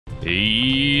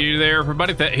Hey there,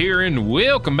 everybody. Thet here, and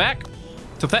welcome back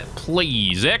to Thet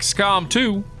Plays XCOM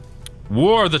 2.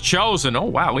 War of the Chosen. Oh,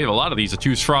 wow, we have a lot of these to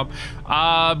choose from.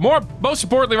 Most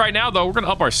importantly right now, though, we're going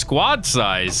to up our squad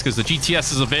size because the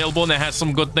GTS is available and it has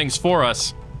some good things for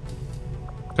us.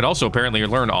 Could also apparently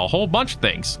learn a whole bunch of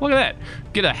things. Look at that.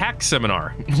 Get a hack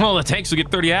seminar. Well, the tanks will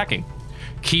get 30 hacking.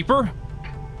 Keeper?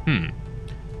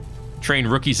 Train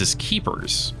rookies as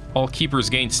keepers. All keepers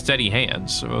gain steady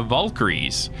hands.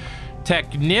 Valkyries.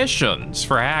 Technicians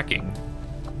for hacking.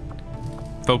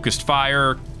 Focused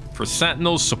fire for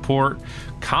sentinels, support,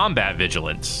 combat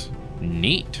vigilance.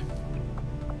 Neat.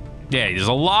 Yeah, there's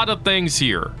a lot of things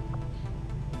here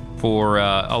for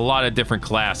a lot of different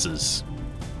classes.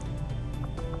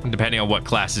 Depending on what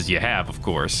classes you have, of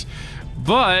course.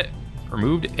 But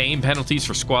removed aim penalties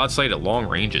for squad sight at long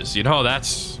ranges. You know,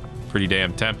 that's pretty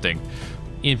damn tempting.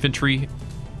 Infantry,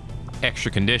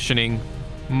 extra conditioning,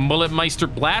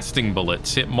 Bulletmeister blasting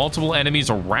bullets hit multiple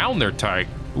enemies around their target.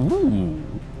 Ooh,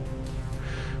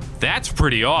 that's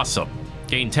pretty awesome.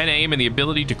 Gain 10 aim and the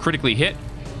ability to critically hit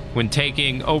when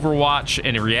taking overwatch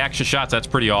and reaction shots. That's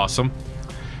pretty awesome.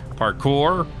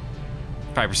 Parkour,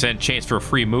 5% chance for a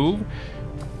free move.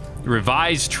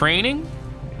 Revised training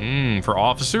for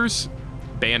officers.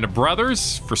 Band of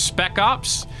Brothers for spec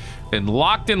ops. And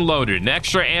locked and loaded, an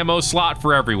extra ammo slot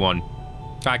for everyone.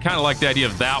 I kind of like the idea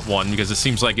of that one because it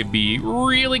seems like it'd be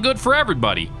really good for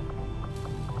everybody.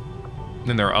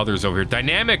 Then there are others over here.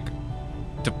 Dynamic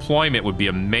deployment would be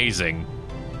amazing.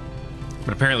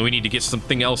 But apparently we need to get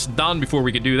something else done before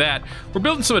we can do that. We're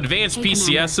building some advanced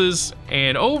PCSs.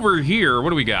 And over here, what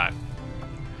do we got?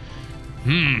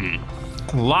 A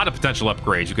lot of potential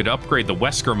upgrades. We could upgrade the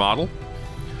Wesker model.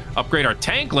 Upgrade our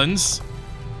tanklins.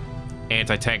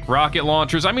 Anti-tank rocket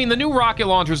launchers. I mean, the new rocket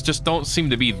launchers just don't seem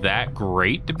to be that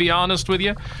great, to be honest with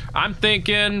you. I'm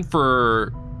thinking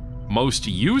for most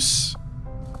use,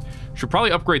 should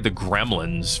probably upgrade the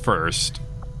gremlins first.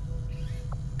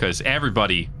 Because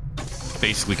everybody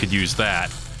basically could use that.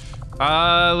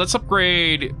 Let's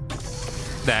upgrade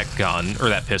that gun, or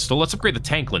that pistol. Let's upgrade the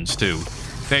tanklins too.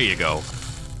 There you go.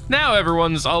 Now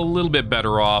everyone's a little bit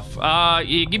better off.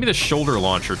 Give me the shoulder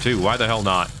launcher too. Why the hell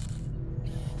not?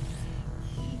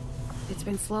 It's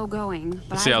been slow going,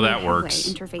 but let's see how that works.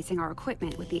 Interfacing our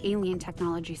equipment with the alien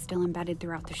technology still embedded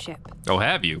throughout the ship. Oh,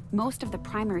 have you? Most of the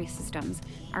primary systems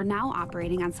are now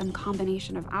operating on some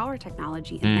combination of our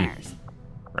technology and theirs.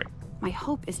 Right. My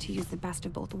hope is to use the best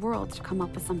of both worlds to come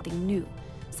up with something new,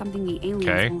 something the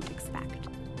aliens won't expect.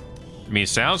 I mean,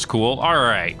 sounds cool. All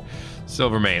right,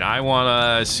 Silvermane, I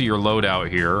want to see your loadout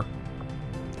here.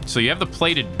 So you have the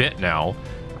plated bit now,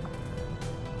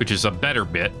 which is a better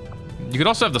bit. You could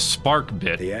also have the spark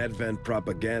bit. The Advent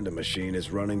propaganda machine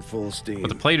is running full steam. But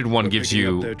the plated one gives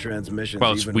you, their transmissions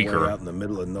well, it's even weaker. way out in the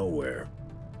middle of nowhere.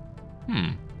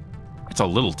 It's a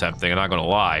little tempting, I'm not gonna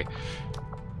lie.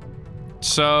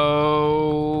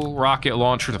 So, rocket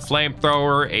launcher, the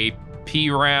flamethrower,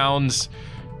 AP rounds.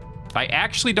 I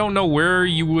actually don't know where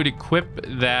you would equip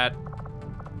that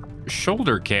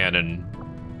shoulder cannon,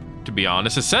 to be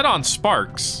honest. It said on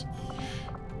sparks,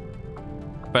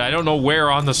 but I don't know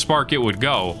where on the spark it would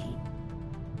go.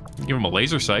 Give him a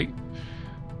laser sight.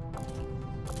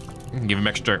 Give him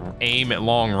extra aim at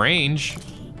long range.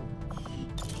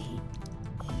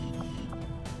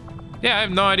 Yeah, I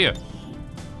have no idea.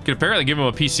 Could apparently give him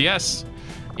a PCS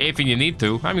if you need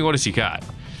to. I mean, what does he got?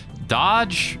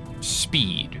 Dodge,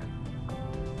 speed.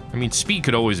 I mean, speed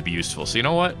could always be useful, so you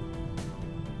know what?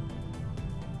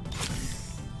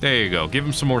 There you go. Give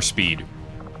him some more speed.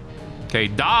 Okay,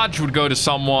 dodge would go to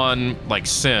someone like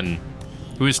Sin,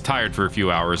 who is tired for a few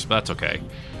hours, but that's okay.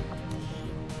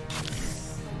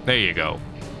 There you go.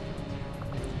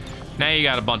 Now you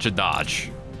got a bunch of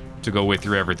dodge to go with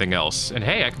through everything else. And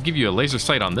hey, I could give you a laser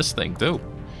sight on this thing too.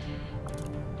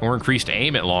 Or increased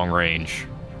aim at long range.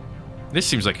 This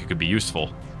seems like it could be useful.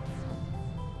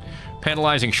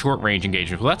 Penalizing short range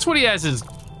engagement. Well, that's what he has his...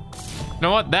 You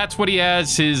know what? That's what he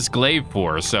has his glaive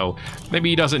for, so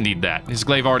maybe he doesn't need that. His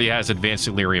glaive already has advanced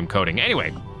delirium coating.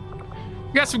 Anyway,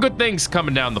 we got some good things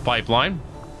coming down the pipeline.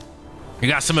 We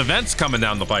got some events coming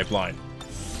down the pipeline.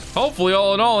 Hopefully,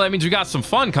 all in all, that means we got some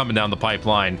fun coming down the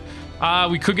pipeline.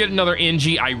 We could get another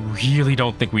NG. I really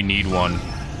don't think we need one.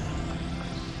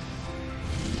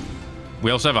 We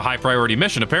also have a high priority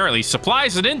mission, apparently.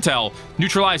 Supplies and intel.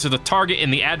 Neutralize the target in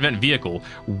the Advent vehicle.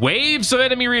 Waves of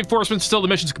enemy reinforcements till the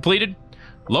mission's completed.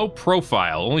 Low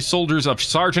profile. Only soldiers of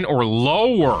sergeant or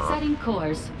lower setting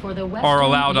course for the are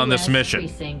allowed on this mission.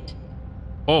 Precinct.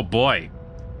 Oh boy.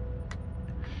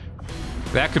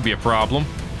 That could be a problem.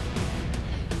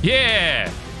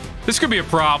 Yeah! This could be a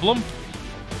problem.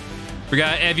 We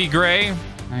got Evie Gray.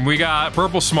 We got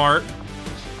Purple Smart.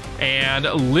 And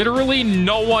literally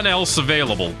no one else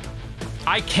available.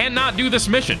 I cannot do this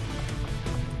mission.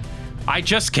 I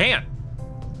just can't.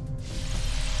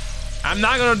 I'm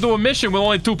not gonna do a mission with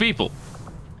only 2 people.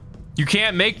 You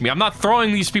can't make me. I'm not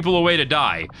throwing these people away to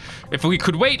die. If we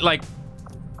could wait like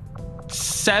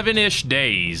 7-ish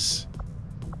days,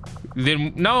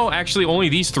 then no, actually only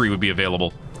these 3 would be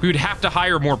available. We would have to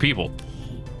hire more people.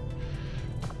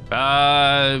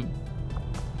 And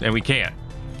we can't,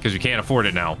 because we can't afford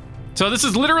it now. So this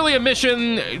is literally a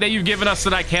mission that you've given us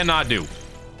that I cannot do.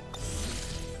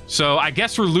 So I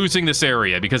guess we're losing this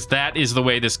area because that is the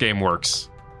way this game works.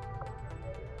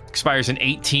 Expires in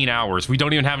 18 hours. We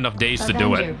don't even have enough days to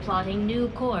do it. Plotting new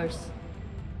course.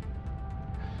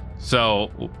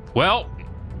 So, well,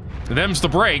 them's the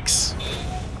breaks.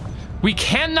 We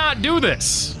cannot do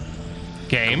this.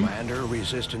 Game.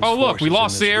 Oh look, we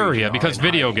lost the area because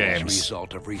video games.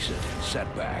 Result of recent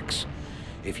setbacks.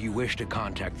 If you wish to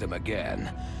contact them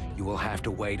again, you will have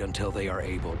to wait until they are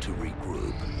able to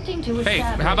regroup. Hey,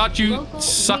 how about you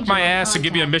suck my ass and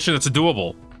give me a mission that's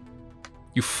doable?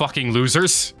 You fucking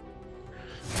losers.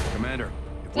 Commander.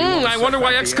 I wonder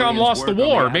why XCOM lost the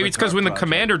war. Maybe it's because when the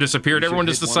commander disappeared, everyone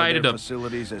just decided to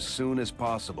facilities as soon as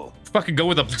possible. Fucking go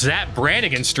with a Zap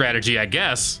Brannigan strategy, I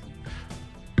guess.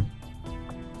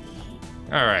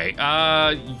 All right.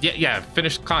 Yeah.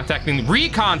 Finish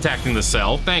recontacting the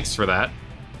cell. Thanks for that.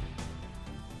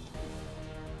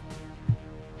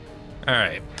 All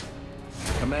right.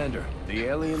 Commander, the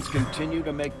aliens continue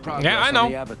to make progress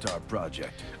on the Avatar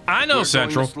project. I know, We're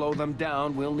Central. Going to slow them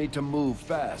down. We'll need to move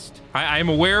fast. I am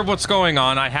aware of what's going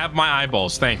on. I have my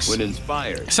eyeballs. Thanks. When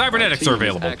inspired, Cybernetics are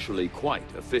available. Actually, quite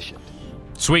efficient.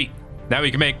 Sweet. Now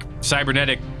we can make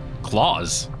cybernetic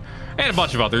claws and a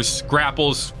bunch of others.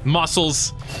 Grapples,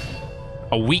 muscles,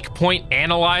 a weak point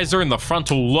analyzer in the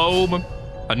frontal lobe,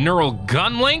 a neural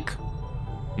gun link.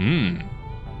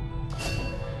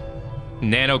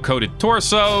 Nano-coated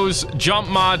torsos, jump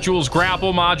modules,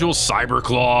 grapple modules, cyber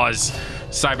claws,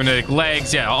 cybernetic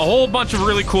legs. Yeah, a whole bunch of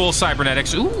really cool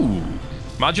cybernetics. Ooh,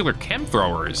 modular chem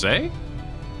throwers, eh?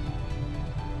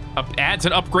 Adds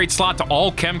an upgrade slot to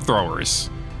all chem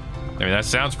throwers. I mean, that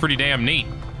sounds pretty damn neat.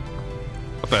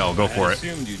 What the hell? Go for it. I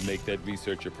assumed you'd make that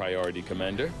research a priority,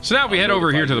 Commander. So now we head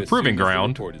over here to the proving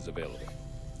ground. The report is available.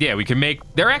 Yeah, we can make...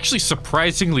 They're actually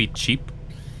surprisingly cheap.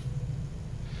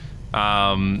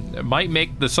 It might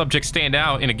make the subject stand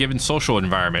out in a given social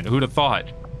environment. Who'd have thought?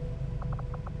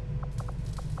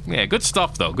 Yeah, good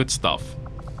stuff, though. Good stuff.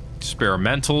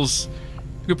 Experimentals.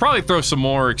 We could probably throw some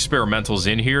more experimentals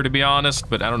in here, to be honest,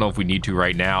 but I don't know if we need to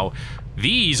right now.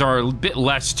 These are a bit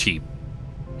less cheap.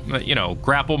 You know,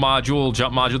 grapple module,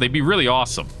 jump module, they'd be really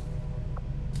awesome.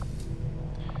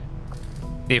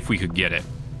 If we could get it.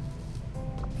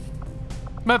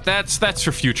 But that's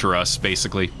for future us,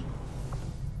 basically.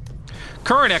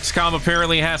 Current XCOM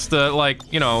apparently has to, like,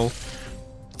 you know,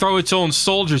 throw its own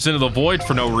soldiers into the void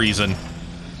for no reason.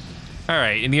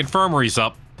 Alright, and the infirmary's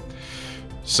up.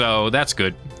 So, that's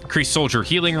good. Increase soldier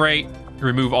healing rate.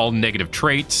 Remove all negative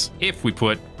traits if we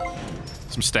put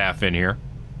some staff in here.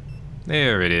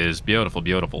 There it is. Beautiful,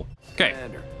 beautiful. Okay.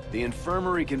 Commander, the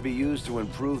infirmary can be used to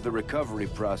improve the recovery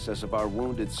process of our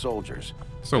wounded soldiers.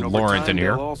 So and over Laurent time, in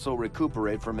here. They'll also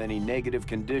recuperate from any negative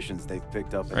conditions they've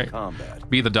picked up in combat.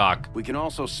 Be the doc. We can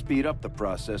also speed up the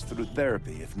process through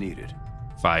therapy if needed.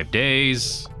 5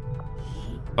 days.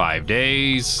 5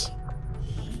 days.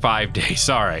 5 days.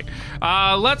 All right.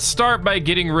 Let's start by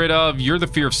getting rid of... You're the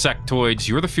fear of sectoids.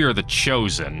 You're the fear of the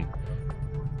chosen.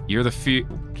 You're the fear...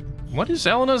 What is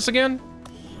Elena's again?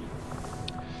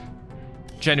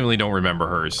 Genuinely don't remember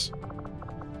hers.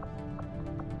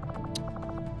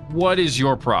 What is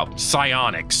your problem?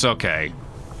 Psionics. Okay.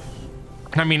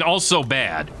 I mean, also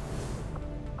bad.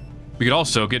 We could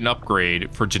also get an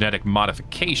upgrade for genetic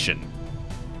modification.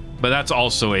 But that's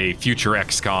also a future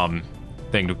XCOM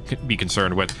thing to be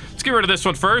concerned with. Let's get rid of this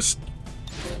one first.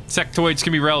 Sectoids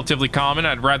can be relatively common.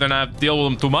 I'd rather not deal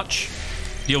with them too much.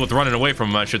 Deal with running away from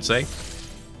them, I should say.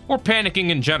 Or panicking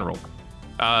in general.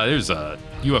 There's a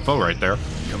UFO right there.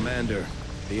 Commander,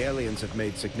 the aliens have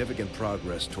made significant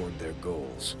progress toward their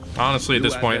goals. Honestly, at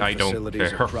this point, I don't facilities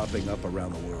care. are cropping up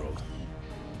around the world.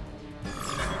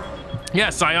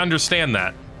 Yes, I understand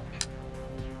that.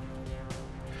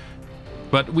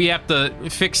 But we have to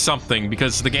fix something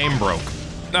because the game broke.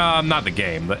 Not the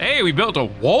game. But, hey, we built a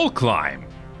wall climb.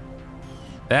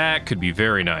 That could be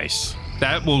very nice.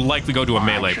 That will likely go to a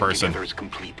melee person. Is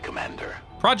complete, Commander.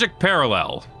 Project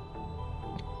Parallel.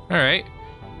 All right.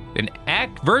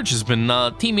 Verge has been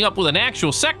teaming up with an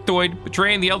actual sectoid,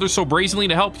 betraying the Elders so brazenly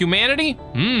to help humanity?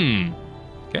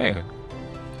 Okay.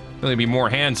 Really be more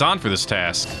hands-on for this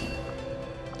task.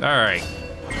 All right.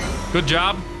 Good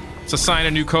job. Let's assign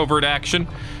a new covert action.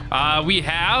 We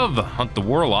have hunt the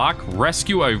Warlock,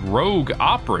 rescue a rogue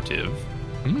operative.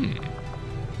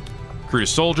 Recruit a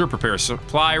soldier, prepare a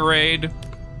supply raid,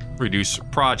 reduce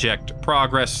project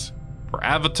progress for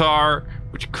Avatar,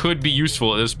 which could be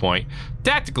useful at this point.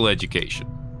 Tactical education,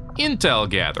 intel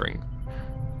gathering.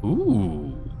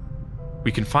 Ooh,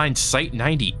 we can find Site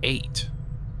 98.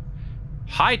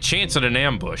 High chance at an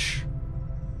ambush.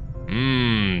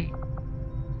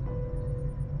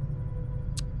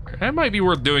 That might be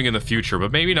worth doing in the future,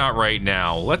 but maybe not right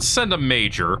now. Let's send a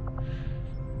Major.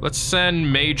 Let's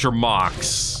send Major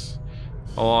Mox.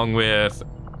 Along with...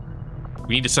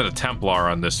 We need to send a Templar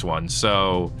on this one,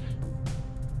 so...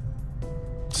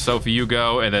 Sophie, you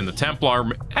go, and then the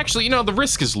Templar... Actually, you know, the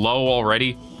risk is low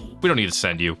already. We don't need to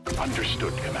send you.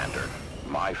 Understood, Commander.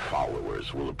 My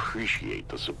followers will appreciate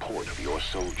the support of your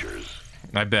soldiers.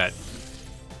 I bet.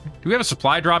 Do we have a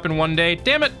supply drop in one day?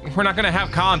 Damn it, we're not gonna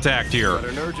have contact here. Got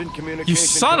an urgent communication You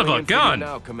son of a coming in for you gun!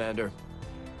 now, Commander.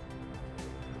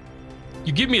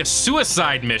 You give me a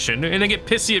suicide mission and then get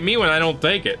pissy at me when I don't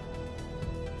take it.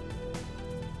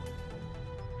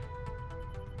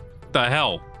 The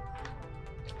hell?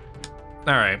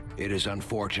 Alright. It is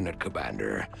unfortunate,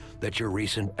 Commander, that your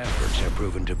recent efforts have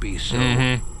proven to be so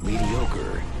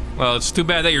mediocre. Well, it's too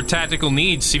bad that your tactical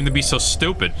needs seem to be so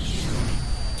stupid.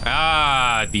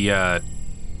 Ah, the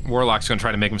Warlock's gonna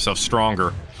try to make himself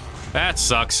stronger. That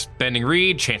sucks. Bending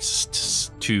reed,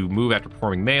 chances to move after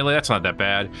performing melee. That's not that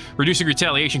bad. Reducing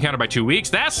retaliation counter by 2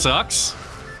 weeks. That sucks.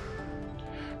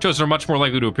 Chosen are much more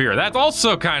likely to appear. That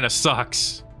also kind of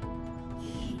sucks.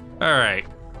 All right.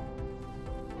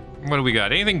 What do we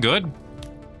got? Anything good?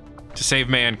 To save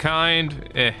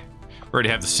mankind? We already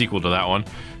have the sequel to that one.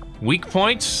 Weak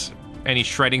points? Any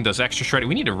shredding does extra shredding.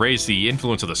 We need to raise the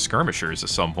influence of the skirmishers at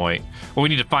some point. Well, we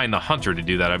need to find the hunter to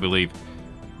do that, I believe.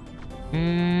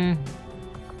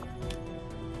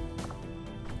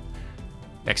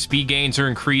 XP gains are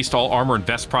increased. All armor and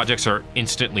vest projects are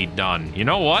instantly done. You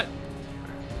know what?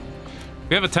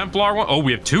 We have a Templar one. Oh,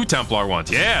 we have 2 Templar ones.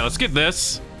 Yeah, let's get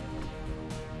this.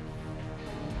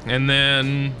 And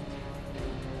then...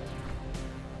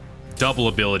 double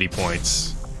ability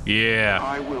points. Yeah.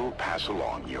 I will pass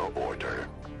along your order.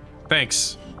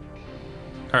 Thanks.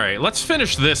 All right, let's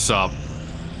finish this up.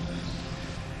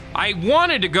 I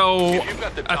wanted to go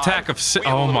attack of...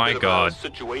 Oh my god.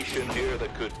 Situation here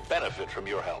that could benefit from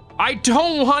your help. I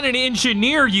don't want an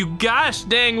engineer, you gosh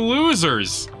dang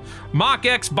losers. Mach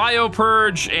X,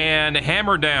 Biopurge, and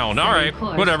Hammer Down. All right,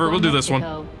 whatever, we'll do this one.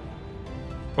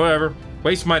 Whatever,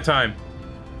 waste my time.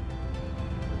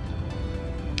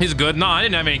 He's good. No, I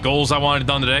didn't have any goals I wanted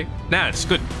done today. Nah, it's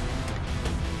good.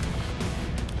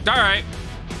 All right.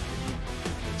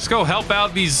 Let's go help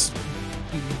out these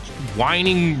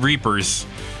whining Reapers.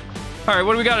 All right,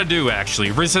 what do we got to do,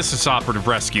 actually? Resistance Operative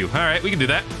Rescue. All right, we can do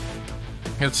that.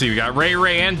 Let's see, we got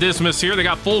Ray and Dismas here. They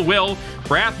got full will.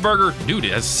 Rathburger, dude,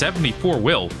 it has 74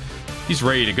 will. He's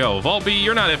ready to go. Volpe,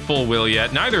 you're not at full will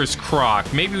yet. Neither is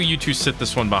Croc. Maybe you two sit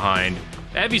this one behind.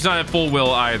 Evie's not at full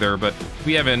will either, but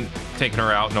we haven't taken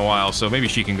her out in a while, so maybe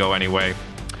she can go anyway.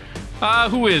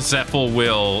 Who is at full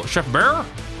will? Chef Bear?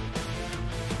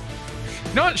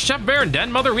 You know what, Chef Bear and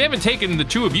Den Mother, we haven't taken the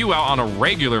 2 of you out on a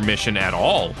regular mission at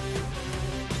all.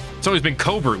 It's always been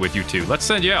covert with you 2. Let's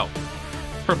send you out.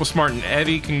 Purple Smart and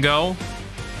Evie can go.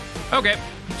 Okay,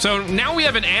 so now we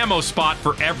have an ammo spot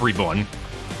for everyone.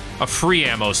 A free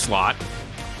ammo slot.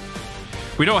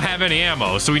 We don't have any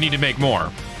ammo, so we need to make more.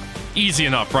 Easy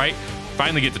enough, right?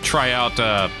 Finally get to try out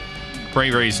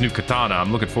Ray's new katana.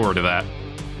 I'm looking forward to that.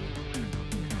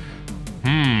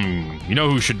 You know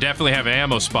who should definitely have an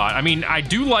ammo spot? I mean, I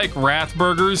do like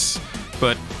Rathburgers,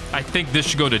 but I think this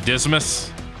should go to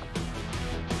Dismas.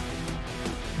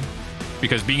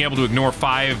 Because being able to ignore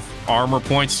 5 armor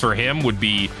points for him would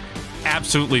be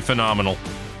absolutely phenomenal.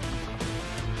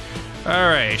 All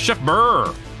right, Chef Burr.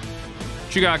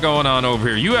 What you got going on over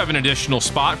here? You have an additional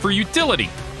spot for utility.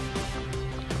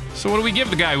 So what do we give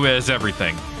the guy who has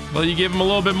everything? Well, you give him a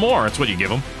little bit more. That's what you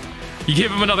give him. You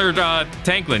give him another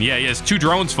tanklin. Yeah, he has 2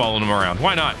 drones following him around.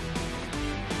 Why not?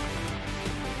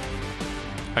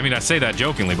 I mean, I say that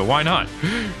jokingly, but why not?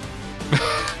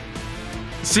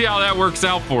 See how that works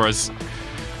out for us.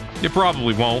 It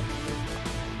probably won't.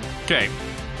 Okay.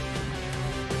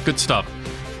 Good stuff.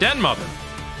 Den Mother.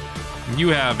 You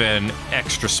have an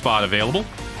extra spot available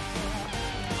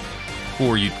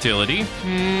for utility.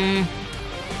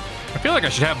 I feel like I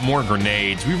should have more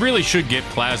grenades. We really should get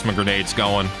plasma grenades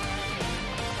going.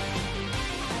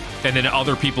 And then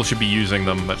other people should be using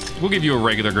them, but we'll give you a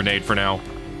regular grenade for now.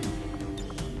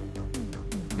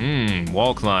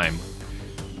 Wall climb.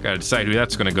 Gotta decide who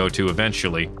that's gonna go to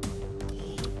eventually.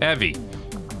 Evie,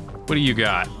 what do you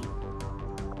got?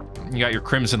 You got your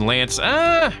Crimson Lance.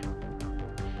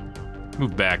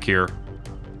 Move back here.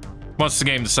 Once the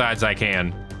game decides I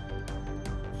can.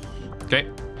 Okay.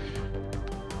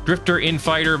 Drifter,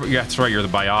 Infighter, but yeah, that's right, you're the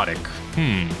Biotic.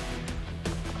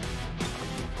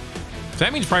 So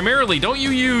that means primarily, don't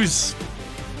you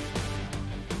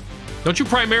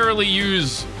primarily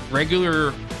use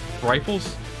regular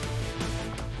rifles?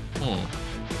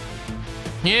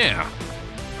 Yeah.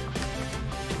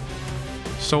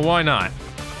 So why not?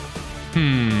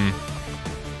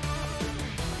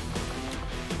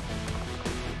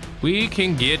 We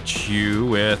can get you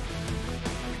with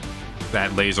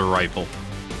that laser rifle.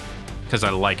 Because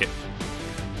I like it.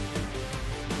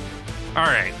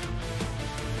 Alright.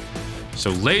 So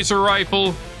laser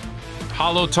rifle,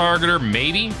 hollow targeter,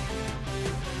 maybe?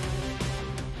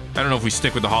 I don't know if we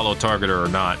stick with the hollow targeter or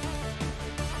not.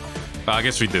 I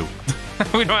guess we do.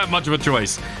 We don't have much of a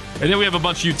choice. And then we have a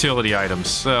bunch of utility items,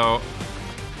 so...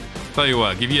 Tell you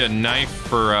what, give you a knife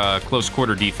for close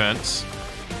quarter defense.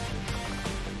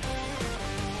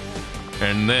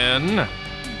 And then...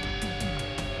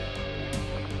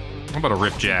 How about a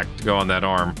ripjack to go on that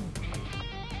arm?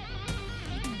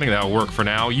 I think that'll work for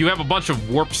now. You have a bunch of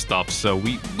warp stuff, so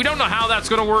we don't know how that's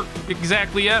going to work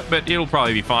exactly yet, but it'll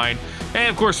probably be fine. And,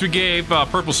 of course, we gave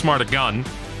Purple Smart a gun,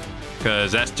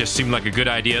 because that just seemed like a good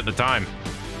idea at the time.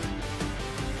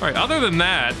 All right, other than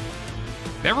that,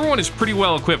 everyone is pretty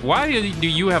well equipped. Why do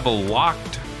you have a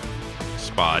locked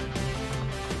spot?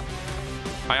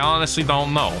 I honestly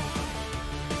don't know.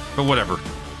 But whatever.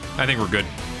 I think we're good.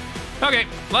 Okay,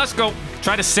 let's go.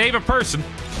 Try to save a person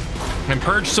and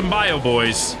purge some bio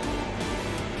boys.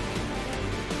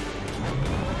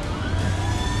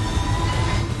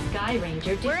 Sky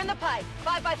Ranger, we're in the pipe.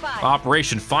 5 by 5.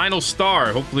 Operation Final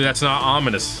Star. Hopefully that's not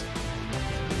ominous.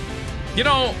 You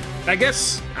know, I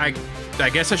guess I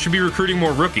should be recruiting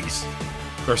more rookies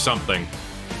or something.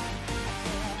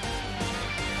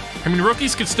 I mean,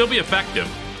 rookies could still be effective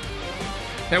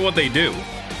at what they do.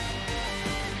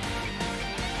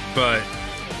 But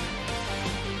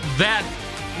that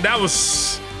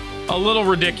was a little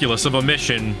ridiculous of a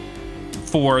mission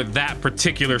for that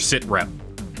particular sit rep.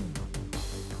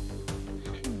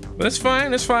 But that's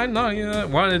fine, that's fine. No, you know,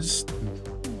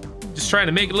 just trying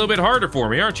to make it a little bit harder for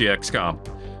me, aren't you, XCOM?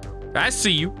 I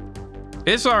see you.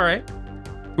 It's all right.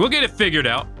 We'll get it figured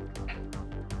out.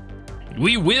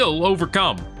 We will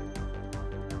overcome.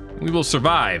 We will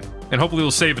survive, and hopefully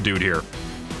we'll save a dude here.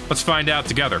 Let's find out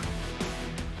together.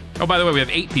 Oh, by the way, we have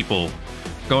 8 people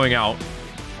going out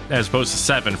as opposed to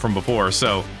 7 from before,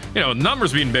 so, you know,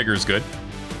 numbers being bigger is good.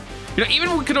 You know,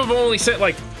 even we could have only sent,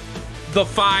 like, the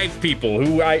 5 people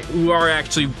who are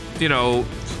actually, you know,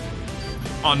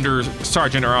 under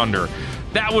Sergeant or under.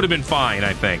 That would have been fine,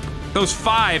 I think. Those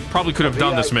 5 probably could have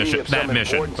done this mission, that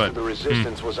mission, but... The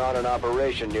Resistance was on an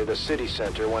operation near the city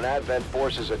center when Advent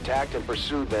forces attacked and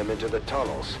pursued them into the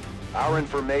tunnels. Our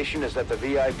information is that the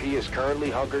VIP is currently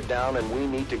hunkered down and we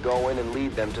need to go in and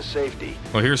lead them to safety.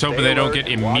 Well, here's hoping they don't get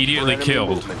immediately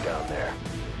killed.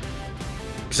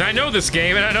 Because I know this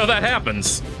game and I know that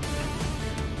happens.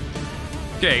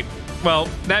 Okay, well,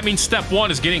 that means step 1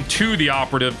 is getting to the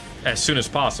operative as soon as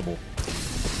possible.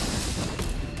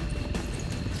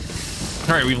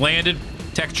 All right, we landed.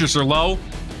 Textures are low.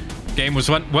 Game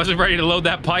wasn't ready to load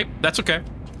that pipe. That's okay.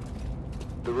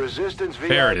 The Resistance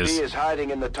VIP is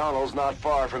hiding in the tunnels not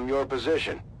far from your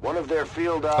position. One of their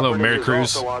field operatives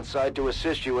is also on site to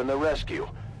assist you in the rescue.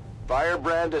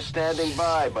 Firebrand is standing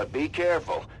by, but be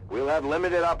careful. We'll have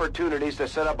limited opportunities to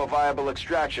set up a viable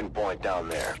extraction point down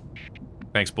there.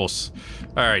 Thanks, boss.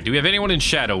 All right, do we have anyone in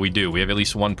Shadow? We do. We have at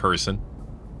least one person.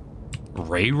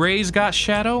 Ray's got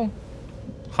Shadow?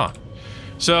 Huh.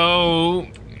 So,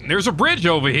 there's a bridge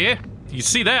over here. You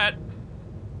see that?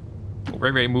 Well,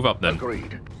 Ray, move up then.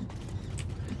 Agreed.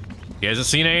 He hasn't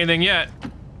seen anything yet.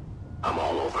 I'm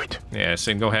all over it. Yeah,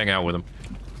 same. Go hang out with him.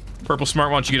 Purple Smart,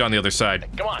 why don't you get on the other side?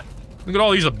 Come on. Look at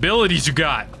all these abilities you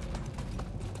got.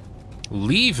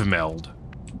 Leave meld.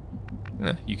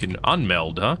 You can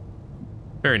unmeld, huh?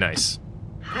 Very nice.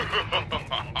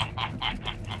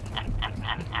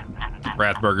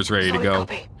 Rathburger's ready to go.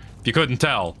 If you couldn't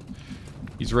tell,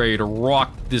 he's ready to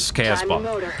rock this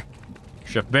Casbah.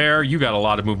 Chef Bear, you got a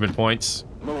lot of movement points.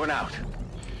 Moving out.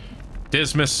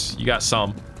 Dismas, you got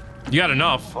some. You got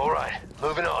enough. All right,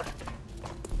 moving on.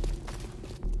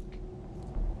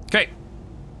 Okay.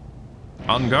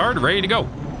 On guard, ready to go.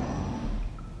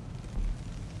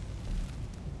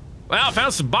 Well, I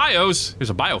found some bios. There's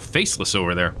a bio faceless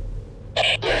over there.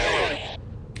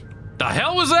 The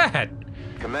hell was that?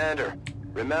 Commander,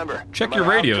 remember. Check your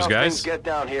radios, guys. Get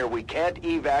down here. We can't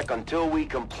evac until we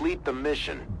complete the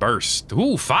mission. Burst.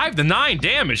 Ooh, 5 to 9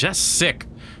 damage. That's sick.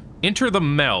 Enter the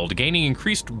meld, gaining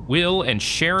increased will and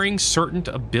sharing certain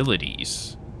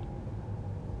abilities.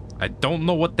 I don't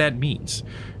know what that means.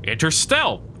 Enter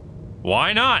stealth.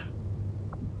 Why not?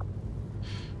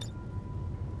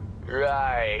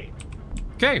 Right.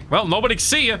 Okay, well, nobody can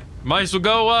see you. Might as well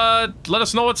go, let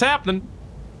us know what's happening.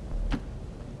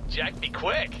 Jack, be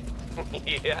quick.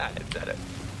 Yeah, I said it.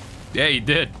 Yeah, you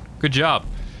did. Good job.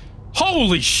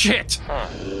 Holy shit! Huh.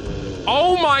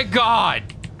 Oh my god!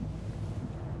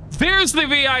 There's the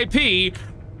VIP.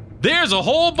 There's a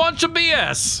whole bunch of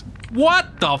BS.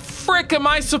 What the frick am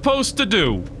I supposed to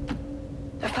do?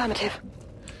 Affirmative.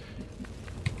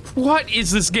 What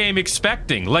is this game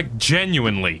expecting? Like,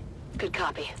 genuinely. Good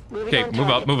copy. Okay, move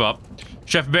up, move up.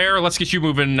 Chef Bear, let's get you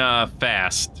moving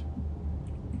fast.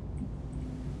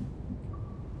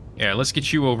 Yeah, let's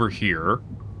get you over here.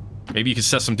 Maybe you can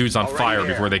set some dudes on fire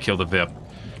before they kill the VIP.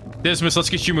 Dismas, let's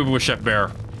get you moving with Chef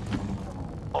Bear.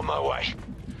 On my way.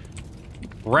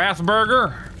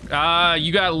 Rathburger,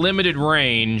 you got limited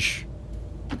range.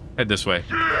 Head this way.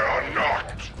 Yeah,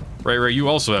 not. Ray, you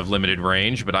also have limited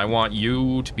range, but I want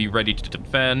you to be ready to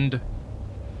defend.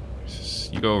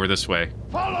 You go over this way.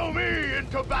 Follow me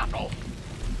into battle.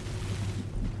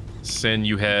 Sin,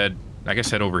 you head, I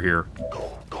guess head over here.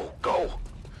 Go, go, go.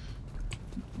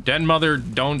 Den Mother,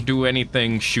 don't do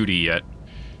anything shooty yet.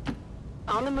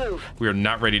 On the move. We are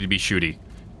not ready to be shooty.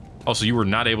 Also, you were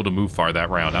not able to move far that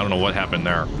round. I don't know what happened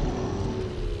there.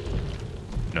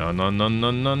 No, no, no,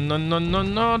 no, no, no, no, no,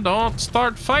 no. Don't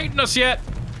start fighting us yet.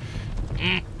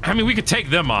 I mean, we could take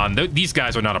them on. These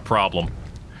guys are not a problem.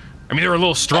 I mean, they're a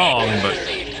little strong, but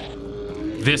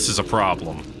this is a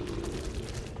problem.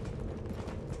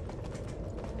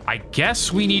 I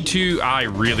guess we need to... I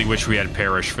really wish we had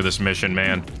Parrish for this mission,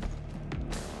 man.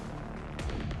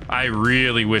 I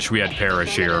really wish we had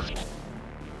Parrish here.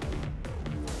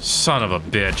 Son of a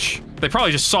bitch. They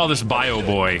probably just saw this bio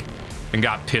boy and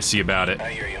got pissy about it.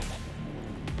 I hear you.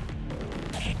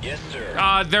 Yes,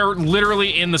 sir. They're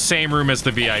literally in the same room as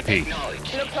the VIP.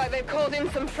 Looks like they've called in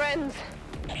some friends.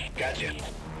 Gotcha.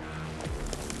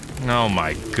 Oh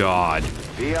my god.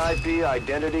 VIP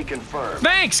identity confirmed.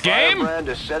 Thanks, game! Firebrand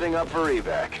is setting up for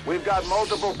evac. We've got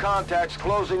multiple contacts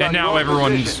closing and on now your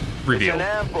everyone's position. revealed. It's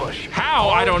an ambush. How?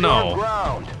 I don't know.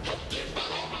 Ground.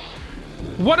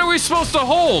 What are we supposed to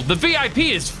hold? The VIP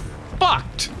is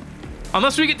fucked.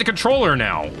 Unless we get the controller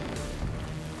now.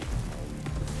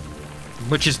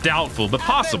 Which is doubtful, but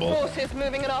possible. Forces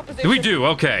moving in our position. We do,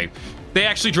 okay. They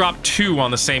actually dropped 2 on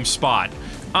the same spot.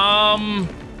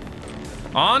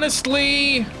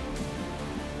 Honestly,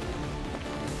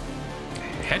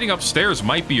 heading upstairs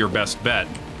might be your best bet.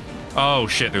 Oh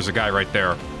shit, there's a guy right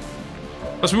there.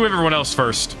 Let's move everyone else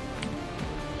first.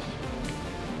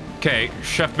 Okay,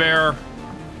 Chef Bear.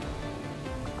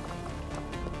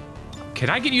 Can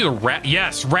I get you the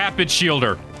yes, rapid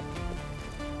shielder.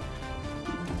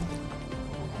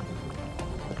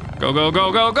 Go, go,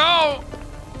 go, go, go!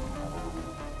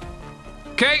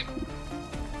 Okay.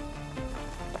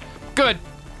 Good.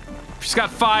 She's got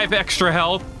 5 extra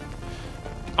health.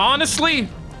 Honestly,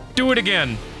 do it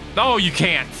again. Oh, you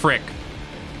can't, frick.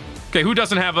 Okay, who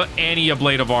doesn't have a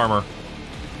blade of armor?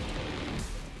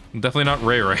 Definitely not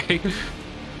Ray.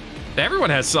 Everyone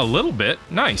has a little bit.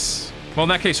 Nice. Well, in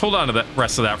that case, hold on to the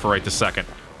rest of that for right this second.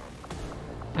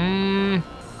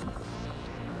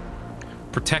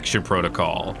 Protection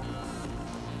protocol.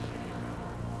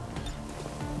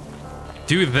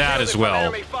 Do that as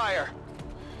well.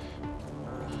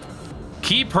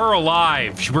 Keep her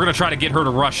alive. We're gonna try to get her to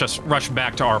rush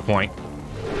back to our point.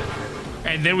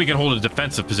 And then we can hold a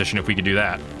defensive position if we can do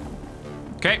that.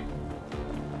 Okay.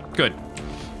 Good.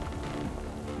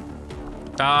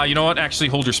 You know what? Actually,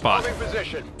 hold your spot.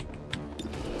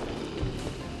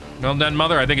 Well done,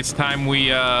 Mother. I think it's time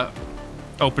we,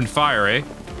 open fire, eh?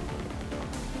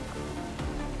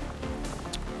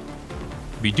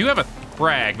 We do have a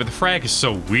frag, but the frag is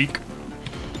so weak.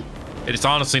 It's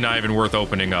honestly not even worth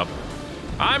opening up.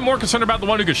 I'm more concerned about the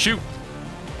one who could shoot.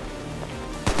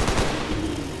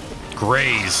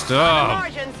 Grazed. Oh,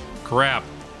 crap.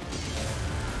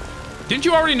 Didn't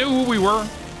you already know who we were?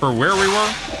 Or where we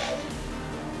were?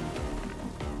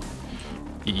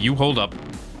 You hold up.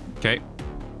 Okay.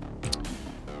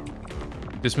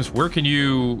 Dismiss, where can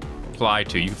you fly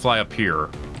to? You can fly up here.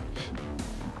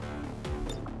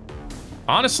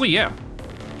 Honestly, yeah.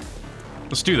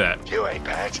 Let's do that. You ain't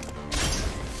bad.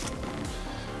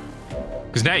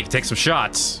 Because now you can take some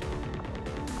shots.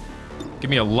 Give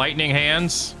me a lightning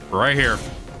hands right here.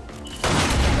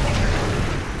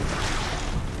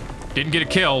 Didn't get a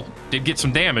kill. Did get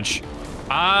some damage.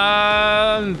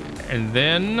 And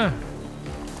then...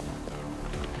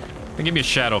 give me a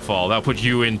shadow fall. That'll put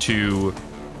you into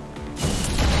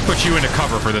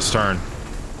cover for this turn.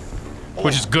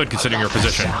 Which is good considering your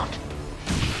position.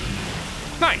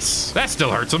 Nice. That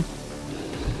still hurts him.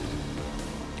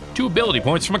 2 ability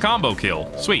points from a combo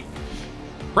kill. Sweet.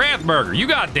 Rathburger, you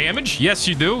got damage. Yes,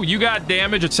 you do. You got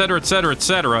damage, etc., etc.,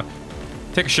 etc.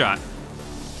 Take a shot.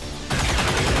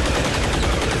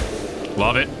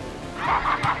 Love it.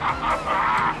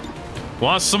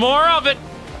 Want some more of it?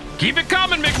 Keep it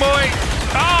coming, big boy.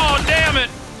 Oh, damn it.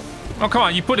 Oh, come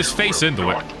on. You put his face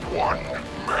into it.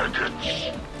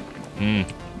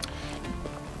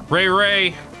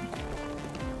 Ray.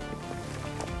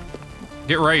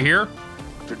 Get right here.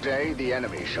 Today, the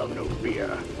enemy shall know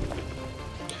fear.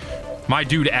 My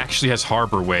dude actually has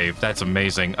Harbor Wave. That's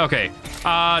amazing. Okay.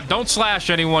 Don't slash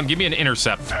anyone. Give me an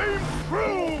intercept. Aim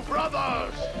true,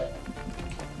 brothers.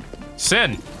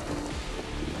 Sin.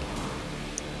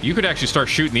 You could actually start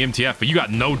shooting the MTF, but you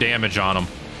got no damage on him.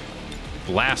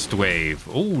 Blast Wave.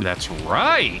 Oh, that's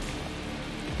right.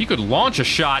 You could launch a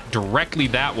shot directly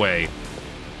that way.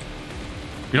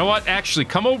 You know what? Actually,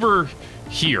 come over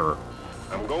here.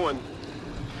 I'm going.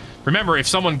 Remember, if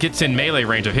someone gets in melee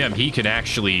range of him, he can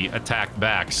actually attack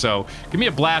back. So, give me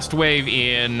a Blast Wave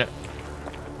in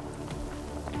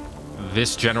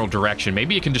this general direction.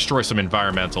 Maybe it can destroy some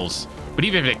environmentals. But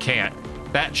even if it can't,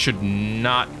 that should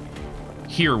not...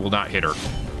 Here will not hit her.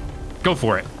 Go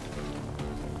for it.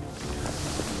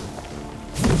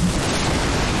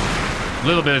 A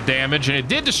little bit of damage, and it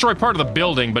did destroy part of the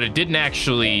building, but it didn't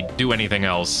actually do anything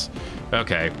else.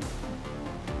 Okay.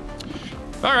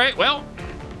 All right, well...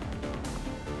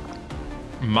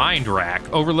 Mind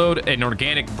Rack. Overload an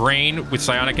organic brain with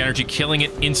psionic energy, killing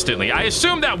it instantly. I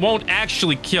assume that won't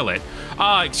actually kill it.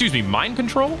 Excuse me, mind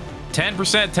control? 10%,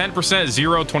 10%,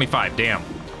 0, 25. Damn.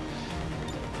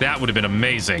 That would have been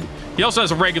amazing. He also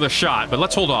has a regular shot, but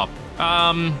let's hold off.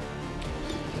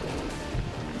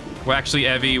 Well, actually,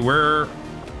 Evie, you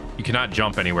cannot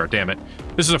jump anywhere. Damn it.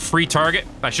 This is a free target.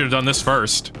 I should have done this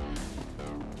first.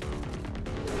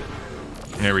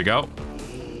 There we go.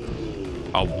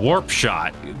 A warp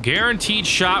shot. Guaranteed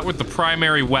shot with the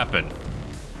primary weapon.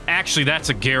 Actually, that's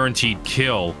a guaranteed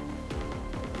kill.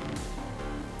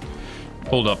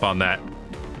 Hold up on that.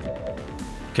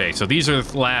 Okay, so these are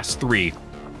the last 3.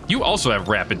 You also have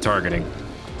rapid targeting.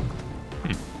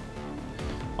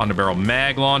 Underbarrel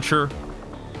mag launcher.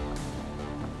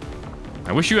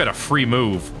 I wish you had a free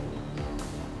move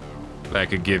that I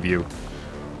could give you.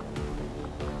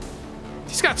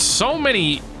 He's got so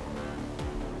many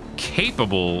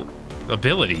capable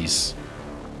abilities.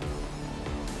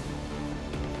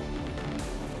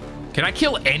 Can I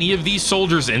kill any of these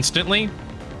soldiers instantly?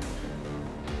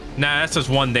 Nah, that says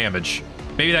 1 damage.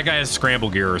 Maybe that guy has scramble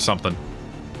gear or something.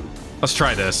 Let's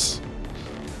try this.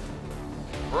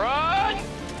 Run!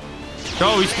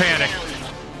 Oh, he's panicked.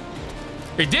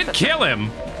 It did kill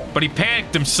him, but he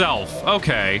panicked himself.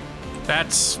 Okay,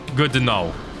 that's good to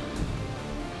know.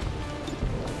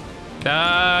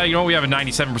 You know, we have a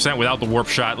 97% without the warp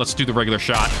shot. Let's do the regular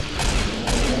shot.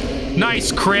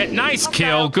 Nice crit, nice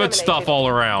kill. Good stuff all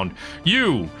around.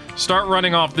 You, start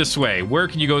running off this way. Where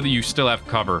can you go that you still have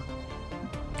cover?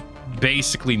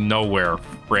 Basically nowhere,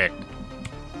 frick.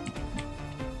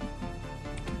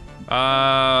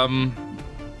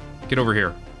 Get over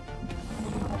here.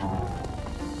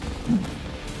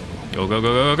 Go, go,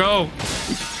 go, go, go.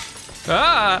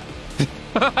 Ah!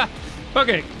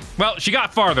 Okay, well, she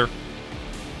got farther.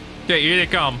 Okay, here they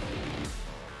come.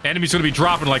 Enemies gonna be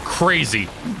dropping like crazy.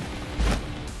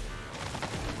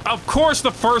 Of course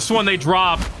the first one they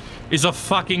drop is a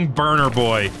fucking burner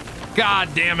boy. God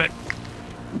damn it.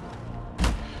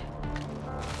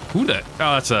 Who the?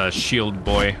 Oh, that's a shield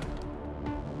boy.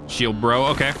 Shield bro,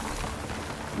 okay.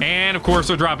 And of course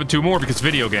they're dropping 2 more because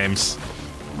video games.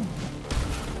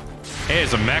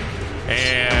 Here's a mech.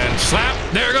 And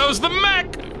slap. There goes the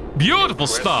mech. Beautiful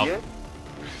stuff.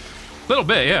 Little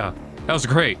bit, yeah. That was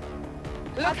great.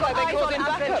 Looks like they called in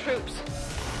backup troops.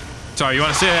 Sorry, you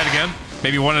want to say that again?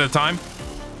 Maybe one at a time?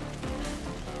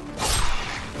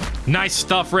 Nice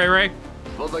stuff, Ray Ray.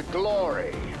 For the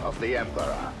glory of the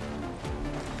Emperor.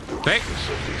 Okay.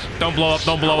 Don't blow up,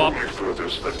 don't blow up.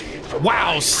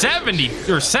 Wow,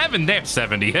 70 or 7 damage.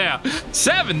 70, yeah.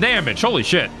 7 damage. Holy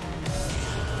shit.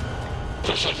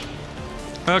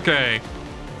 Okay.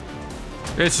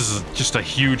 This is just a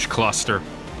huge cluster.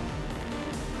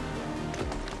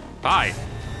 Hi.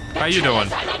 How you doing?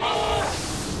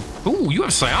 Ooh, you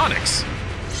have psionics.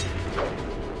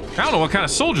 I don't know what kind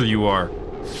of soldier you are.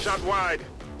 Shot wide.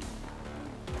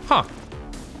 Huh.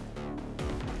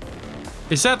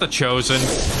 Is that the Chosen?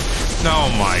 Oh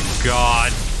my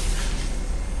god.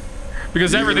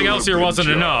 Because everything else here wasn't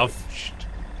enough.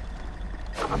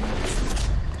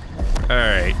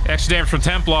 Alright. Extra damage from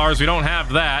Templars. We don't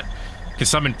have that. Can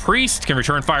summon Priest. Can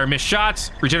return fire missed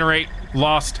shots. Regenerate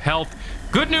lost health.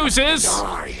 Good news is...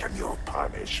 I am your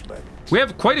punishment. We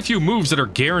have quite a few moves that are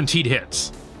guaranteed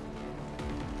hits.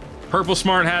 Purple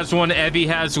Smart has one. Evie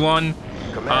has one.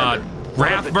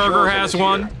 Wrathburger has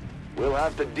one. We'll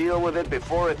have to deal with it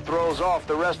before it throws off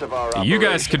the rest of our operation. You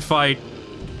guys can fight.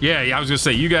 Yeah, I was gonna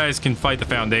say, you guys can fight the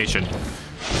Foundation.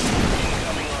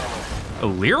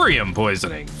 Illyrium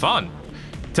poisoning. Fun.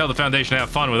 Tell the Foundation to have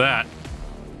fun with that.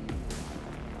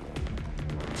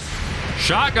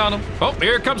 Shotgun him. Oh,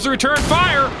 here comes the return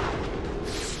fire.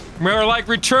 More like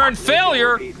return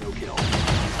failure.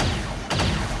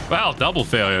 Well, double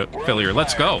failure.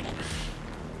 Let's go.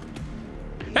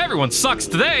 Everyone sucks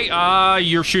today.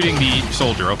 You're shooting the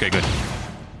soldier. Okay, good.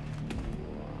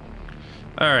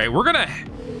 All right, we're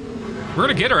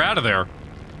gonna get her out of there.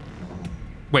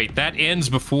 Wait, that ends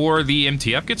before the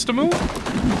MTF gets to move?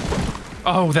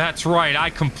 Oh, that's right. I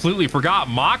completely forgot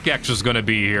Mach-X was gonna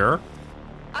be here.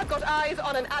 I've got eyes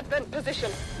on an advent position.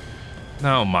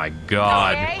 Oh my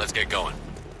god. Okay. Let's get going.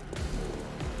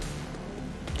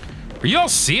 Are y'all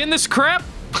seeing this crap?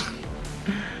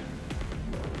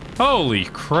 Holy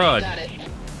crud.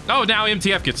 Oh, now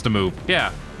MTF gets to move.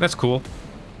 Yeah, that's cool.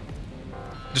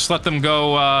 Just let them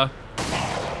go,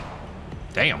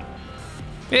 damn.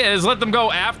 Yeah, just let them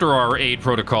go after our aid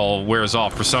protocol wears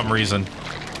off for some reason.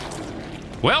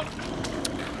 Well.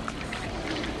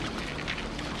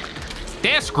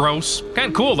 That's gross. Kind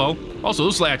of cool, though. Also,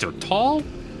 those lads are tall.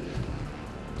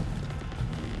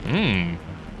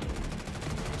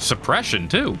 Suppression,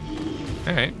 too.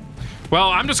 All right. Well,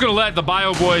 I'm just going to let the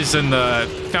Bio Boys and the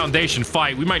Foundation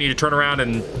fight. We might need to turn around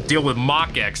and deal with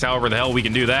Mach-X, however the hell we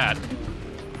can do that.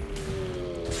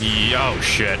 Oh,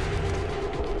 shit.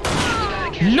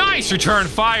 Nice return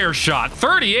fire shot.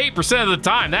 38% of the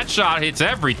time. That shot hits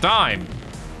every time.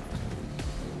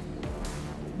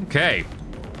 Okay.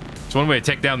 It's one way to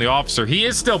take down the officer. He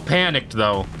is still panicked,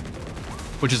 though,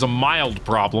 which is a mild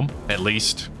problem, at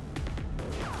least.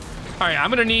 All right, I'm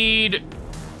going to need...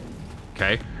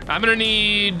 Okay. I'm going to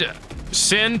need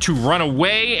Sin to run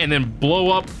away and then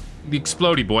blow up the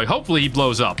Explodey Boy. Hopefully he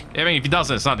blows up. I mean, if he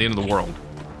doesn't, it's not the end of the world.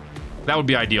 That would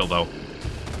be ideal, though.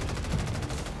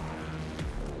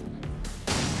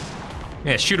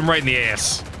 Yeah, shoot him right in the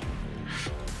ass.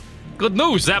 Good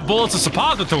news, that bullet's a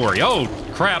suppository. Oh,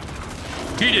 crap.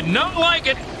 He did not like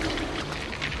it.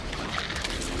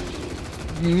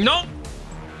 Nope.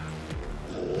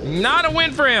 Not a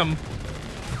win for him.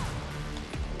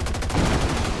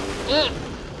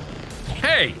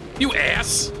 Hey, you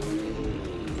ass.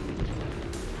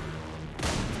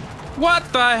 What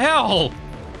the hell?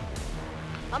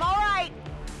 I'm all right.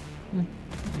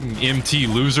 MT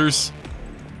losers.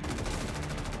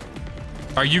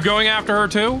 Are you going after her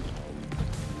too?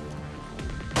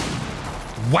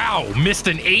 Wow, missed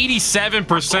an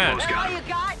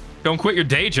 87%. Don't quit your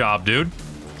day job, dude.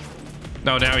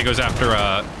 No, now he goes after,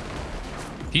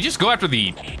 Did he just go after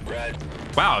the...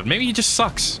 Wow, maybe he just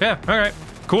sucks. Yeah, all right,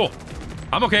 cool.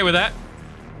 I'm okay with that.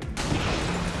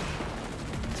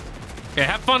 Yeah,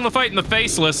 have fun with fighting the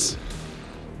Faceless.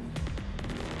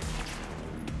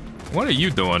 What are you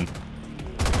doing?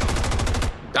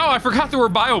 Oh, I forgot there were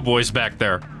Bio Boys back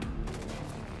there.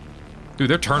 Dude,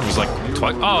 their turn was like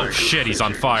twice. Oh shit, he's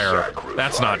on fire.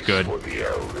 That's not good.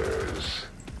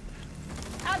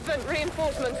 Advent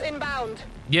reinforcements inbound.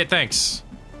 Yeah, thanks.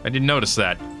 I didn't notice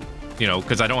that. You know,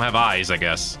 because I don't have eyes, I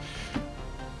guess.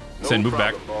 Send, move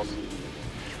back.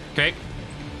 Okay.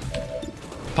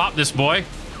 Pop this boy.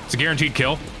 It's a guaranteed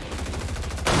kill.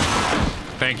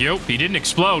 Thank you. He didn't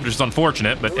explode, which is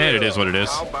unfortunate, but it is what it is.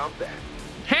 How about that?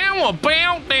 How about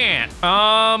that?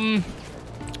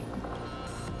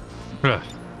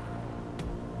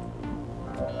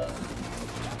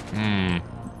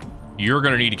 You're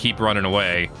gonna need to keep running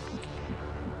away.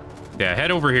 Yeah, head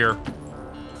over here.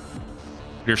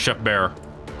 Here's Chef Bear.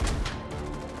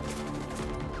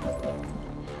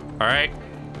 All right.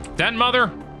 Den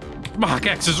Mother.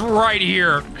 Mach-X is right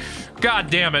here. God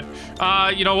damn it.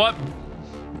 You know what?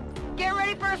 Get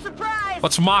ready for a surprise.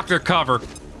 Let's mock their cover.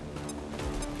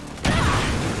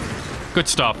 Good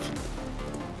stuff.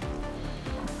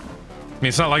 I mean,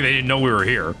 it's not like they didn't know we were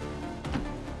here.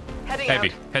 Heading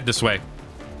Heavy. out. Head this way.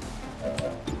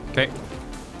 Okay.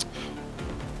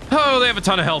 Oh, they have a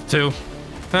ton of health, too.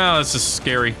 Oh, this is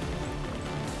scary.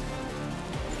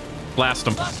 Blast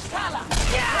them.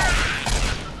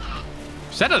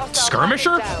 Is that a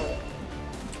skirmisher?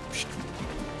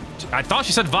 I thought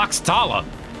she said Vox Tala.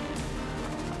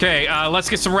 Okay, let's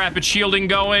get some rapid shielding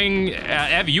going.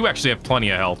 Evie, you actually have plenty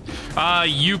of health.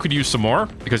 You could use some more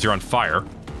because you're on fire.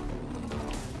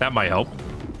 That might help.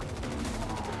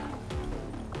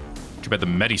 Too bad the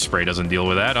Medi Spray doesn't deal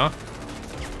with that, huh?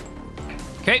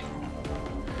 Okay.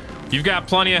 You've got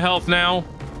plenty of health now.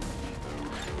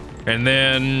 And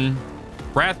then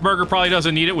Rathburger probably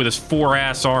doesn't need it with his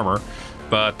 4-ass armor.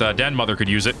 But Den Mother could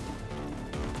use it.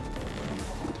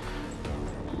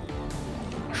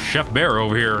 Chef Bear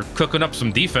over here cooking up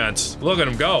some defense. Look at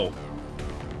him go.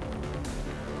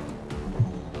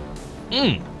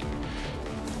 I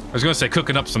was going to say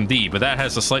cooking up some D, but that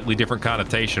has a slightly different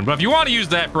connotation. But if you want to use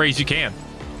that phrase, you can.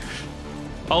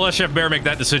 I'll let Chef Bear make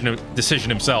that decision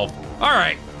himself. All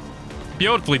right.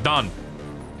 Beautifully done.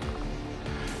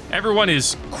 Everyone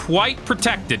is quite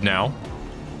protected now.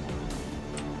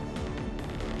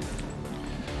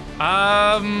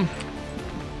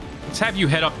 Let's have you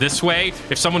head up this way.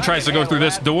 If someone tries to go through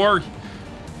this door,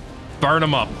 burn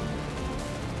them up.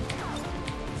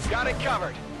 Got it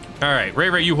covered. All right,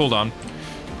 Ray, you hold on.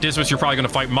 Dismas, you're probably going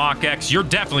to fight Mach X. You're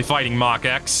definitely fighting Mach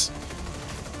X.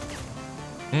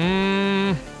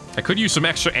 I could use some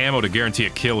extra ammo to guarantee a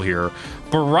kill here.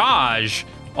 Barrage.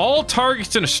 All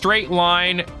targets in a straight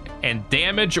line and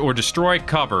damage or destroy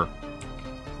cover.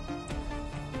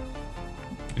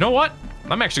 You know what?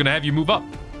 I'm actually going to have you move up.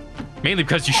 Mainly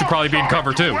because you should probably be in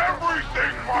cover, too.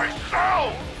 Everything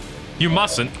myself. You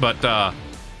mustn't, but,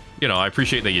 you know, I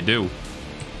appreciate that you do.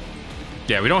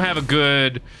 Yeah, we don't have a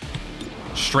good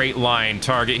straight line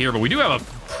target here, but we do have a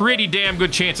pretty damn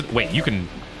good chance of... Wait, you can...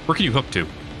 Where can you hook to?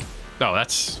 Oh,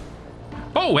 that's...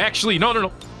 Oh, actually,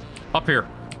 no. Up here.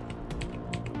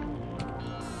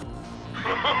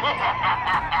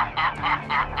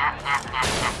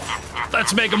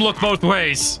 Let's make him look both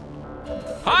ways.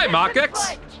 Hi, Mach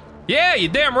X. Yeah, you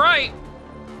damn right.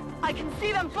 I can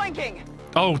see them flanking.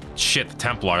 Oh, shit, the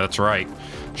Templar, that's right.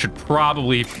 Should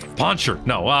probably punch her.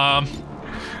 No,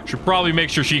 should probably make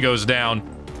sure she goes down.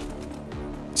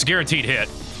 It's a guaranteed hit.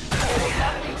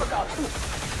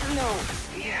 No.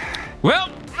 Well,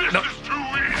 no.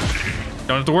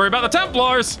 Don't have to worry about the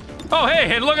Templars. Oh,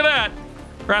 hey, and look at that.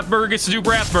 Rathburger gets to do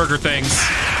Rathburger things.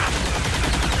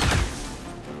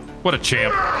 What a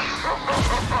champ.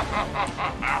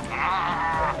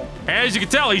 As you can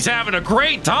tell, he's having a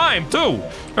great time, too. All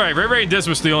right, Ray and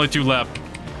Dismas, the only two left.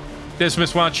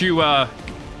 Dismas, why don't you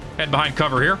head behind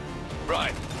cover here?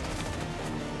 Right.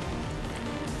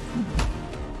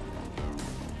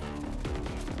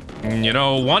 And, you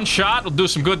know, one shot will do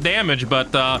some good damage,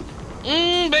 but,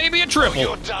 maybe a triple.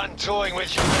 You're done toying with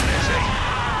humanity.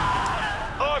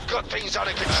 I've got things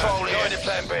under control here. Going to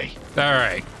plan B. All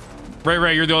right.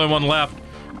 Ray, you're the only one left.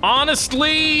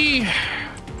 Honestly,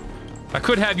 I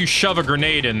could have you shove a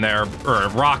grenade in there, or a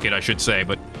rocket, I should say,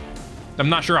 but I'm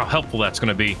not sure how helpful that's going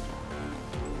to be.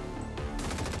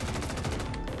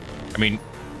 I mean,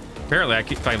 apparently,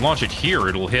 if I launch it here,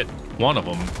 it'll hit one of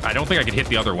them. I don't think I could hit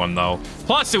the other one, though.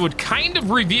 Plus, it would kind of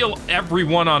reveal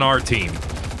everyone on our team,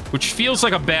 which feels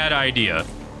like a bad idea.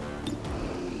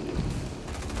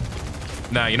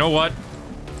 Now, you know what?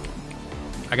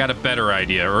 I got a better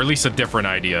idea, or at least a different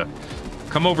idea.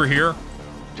 Come over here.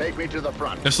 Take me to the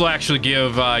front. This will actually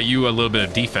give you a little bit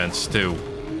of defense, too,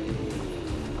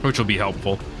 which will be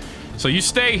helpful. So you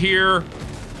stay here.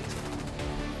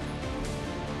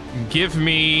 Give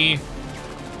me...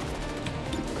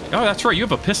 Oh, that's right. You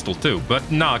have a pistol, too.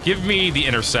 But, nah, give me the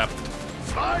intercept.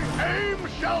 My aim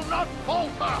shall not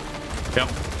falter. Yep.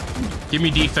 Give me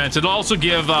defense. It'll also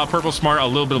give Purple Smart a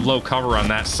little bit of low cover on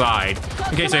that side,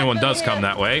 in case anyone does come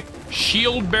that way.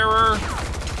 Shield Bearer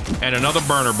and another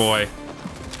Burner Boy.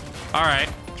 All right.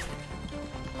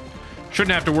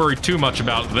 Shouldn't have to worry too much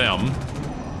about them.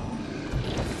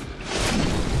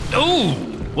 Ooh,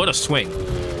 what a swing.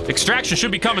 Extraction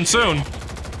should be coming soon.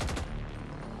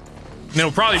 And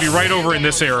it'll probably be right over in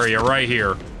this area, right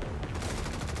here.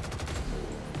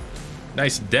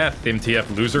 Nice death,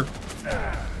 MTF loser.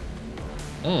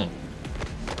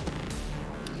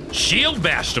 Shield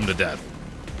bashed him to death.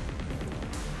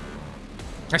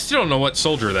 I still don't know what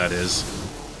soldier that is.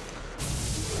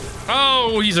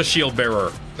 Oh, he's a shield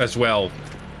bearer as well.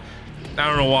 I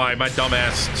don't know why. My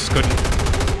dumbass just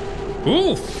couldn't.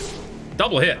 Ooh,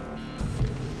 double hit.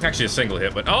 Actually, a single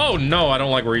hit, but oh no, I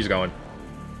don't like where he's going.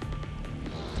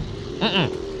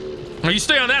 Oh, you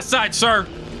stay on that side, sir.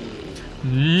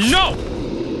 No!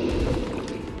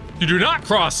 You do not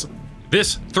cross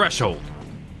this threshold.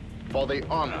 For the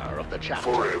honor of the chapter.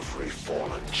 For every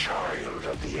fallen child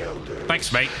of the Elders.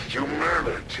 Thanks, mate.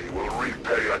 Humanity will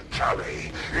repay a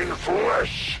tally in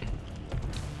flesh.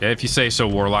 Yeah, if you say so,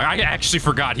 Warlock. I actually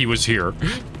forgot he was here.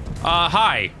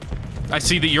 Hi. I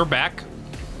see that you're back.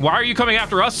 Why are you coming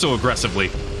after us so aggressively?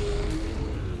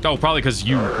 Oh, probably because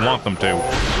you want them to.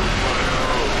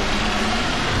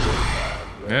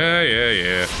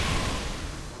 Yeah.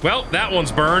 Well, that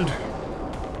one's burned.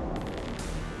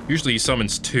 Usually he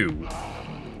summons 2.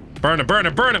 Burn him, burn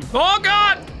him, burn him! Oh,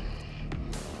 God!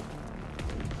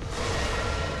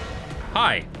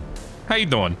 Hi. How you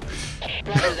doing?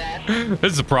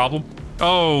 This is a problem.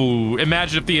 Oh,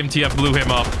 imagine if the MTF blew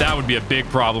him up. That would be a big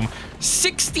problem.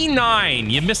 69!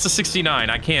 You missed a 69.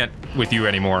 I can't with you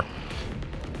anymore.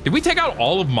 Did we take out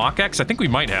all of Mach-X? I think we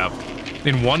might have.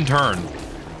 In one turn.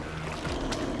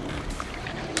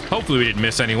 Hopefully we didn't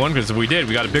miss anyone, because if we did,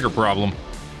 we got a bigger problem.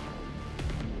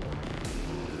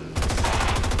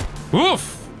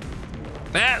 Oof!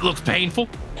 That looks painful.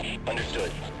 Understood.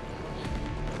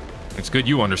 It's good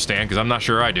you understand, because I'm not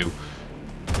sure I do.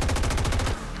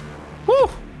 Woo!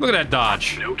 Look at that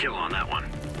dodge. No kill on that one.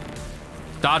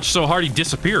 Dodged so hard he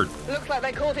disappeared. Looks like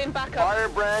they called in backup.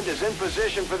 Firebrand is in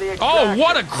position for the extraction. Oh,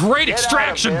 what a great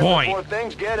extraction point! Before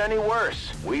things get any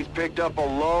worse. We've picked up a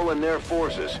lull in their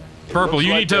forces. Purple,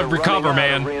 you need to recover,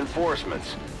 man.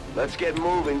 Reinforcements. Let's get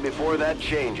moving before that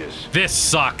changes. This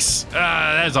sucks.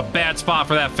 That is a bad spot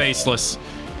for that faceless.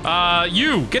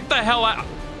 You, get the hell out.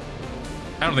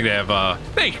 I don't think they have,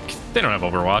 they don't have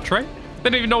Overwatch, right? They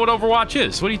don't even know what Overwatch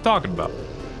is. What are you talking about?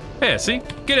 Yeah, see?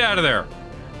 Get out of there.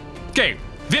 Okay,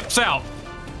 Vip's out.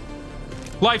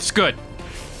 Life's good.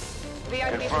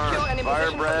 Confirmed.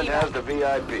 Firebrand has the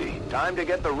VIP. Time to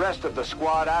get the rest of the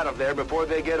squad out of there before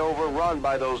they get overrun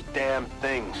by those damn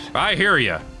things. I hear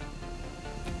ya.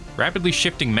 Rapidly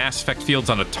shifting mass effect fields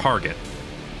on a target.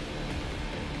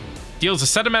 Deals a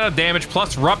set amount of damage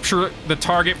plus rupture the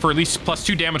target for at least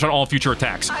 +2 damage on all future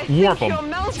attacks. Warp them. You're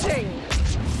melting.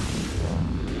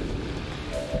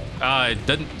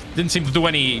 It didn't seem to do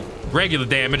any regular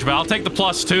damage, but I'll take the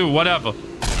 +2, whatever.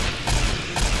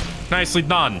 Nicely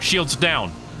done. Shields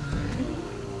down.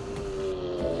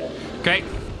 Okay.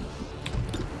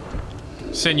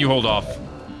 Sin, you hold off.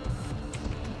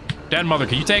 Dad, Mother,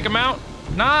 can you take him out?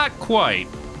 Not quite.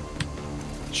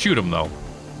 Shoot him, though.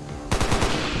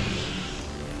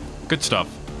 Good stuff.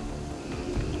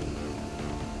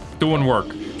 Doing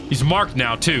work. He's marked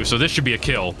now, too, so this should be a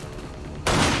kill.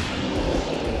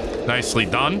 Nicely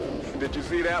done. Did you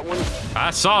see that one?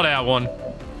 I saw that one.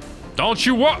 Don't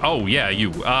you worry. Oh, yeah,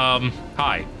 you.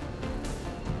 Hi.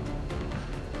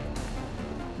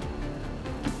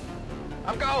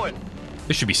 I'm going.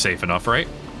 This should be safe enough, right?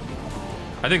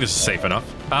 I think this is safe enough.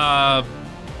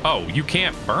 Oh, you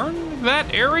can't burn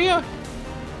that area?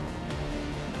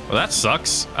 Well, that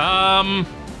sucks.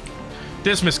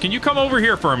 Dismas, can you come over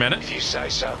here for a minute? If you say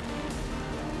so.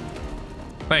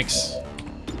 Thanks.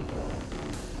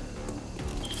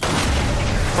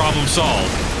 Problem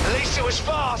solved. At least it was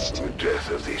fast. The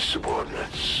death of these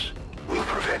subordinates will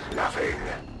prevent nothing.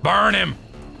 Burn him!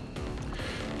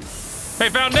 Hey,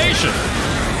 Foundation!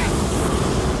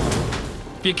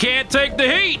 If you can't take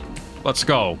the heat, let's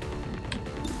go.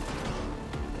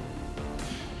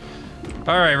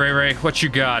 All right, Ray, what you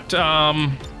got? I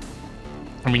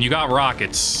mean, you got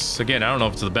rockets. Again, I don't know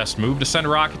if it's the best move to send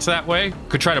rockets that way.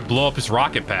 Could try to blow up his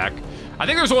rocket pack. I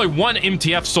think there's only one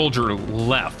MTF soldier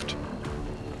left.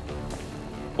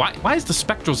 Why is the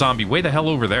Spectral Zombie way the hell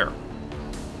over there?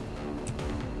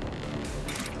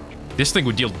 This thing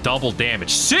would deal double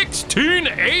damage. 16,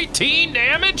 18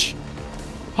 damage?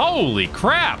 Holy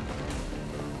crap.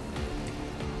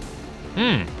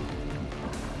 Who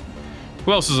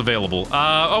else is available?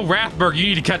 Oh, Rathberg, you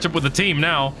need to catch up with the team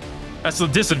now. That's the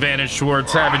disadvantage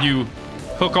towards having you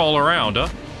hook all around, huh?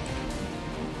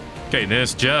 Okay,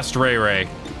 this just Ray. I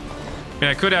mean,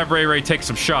 I could have Ray take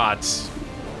some shots.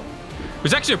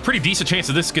 There's actually a pretty decent chance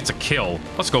that this gets a kill.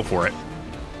 Let's go for it.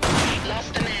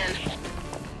 Lost a man.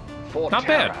 Not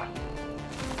bad.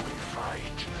 We fight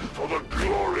for the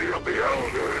glory of the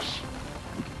Elders.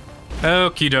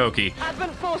 Okie dokie.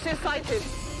 Advent forces sighted.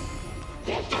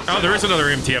 Oh, there is another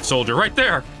MTF soldier right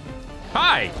there.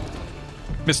 Hi,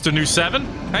 Mr. New 7.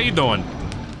 How you doing?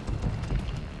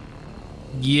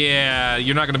 Yeah,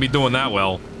 you're not going to be doing that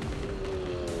well.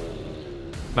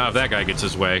 Not if that guy gets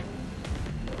his way.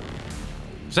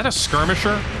 Is that a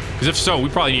skirmisher? Because if so, we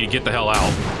probably need to get the hell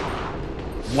out.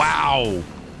 Wow.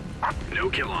 No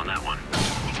kill on that one.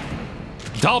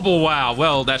 Double wow.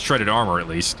 Well, that's shredded armor at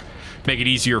least. Make it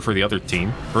easier for the other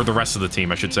team. Or the rest of the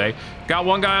team, I should say. Got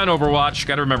one guy on Overwatch.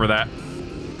 Gotta remember that.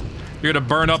 You're gonna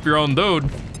burn up your own dude.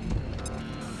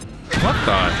 What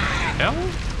the hell?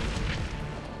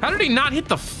 How did he not hit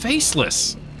the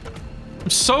faceless? I'm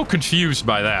so confused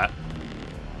by that.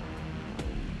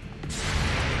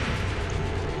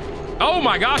 Oh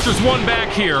my gosh, there's one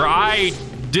back here. I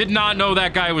did not know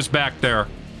that guy was back there.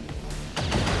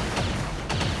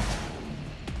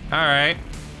 All right.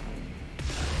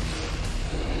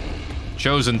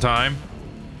 Chosen time.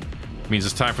 Means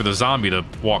it's time for the zombie to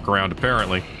walk around,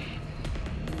 apparently.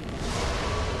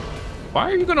 Why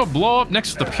are you gonna blow up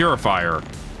next to the purifier?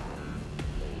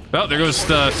 Well, there goes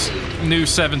the new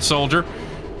 7 soldier.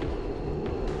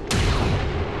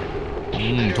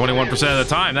 21% of the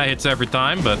time, that hits every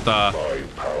time, but,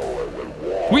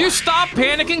 will you stop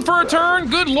panicking for a turn?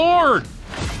 Good lord!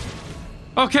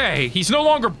 Okay, he's no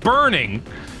longer burning,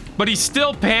 but he's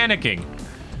still panicking.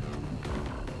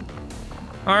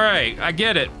 Alright, I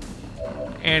get it.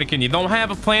 Anakin, you don't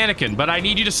have a planikin, but I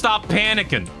need you to stop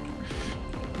panicking.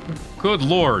 Good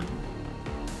lord.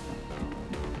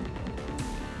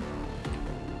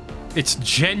 It's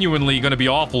genuinely gonna be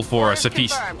awful for us if he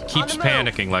keeps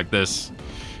panicking like this.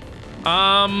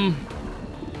 Oh,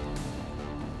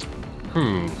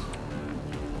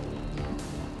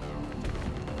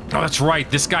 that's right.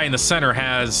 This guy in the center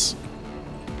has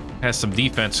some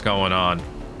defense going on.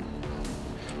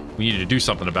 We need to do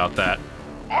something about that.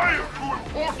 I am too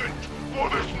important for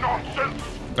this nonsense.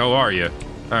 Oh, are you?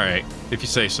 All right, if you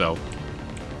say so.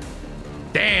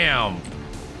 Damn.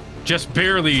 Just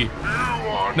barely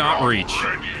not reach.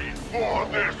 Ready for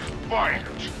this fight.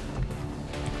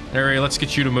 Harry, let's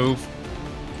get you to move.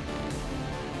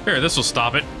 Here, this will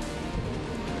stop it.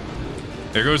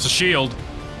 There goes the shield.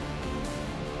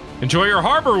 Enjoy your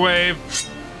harbor wave.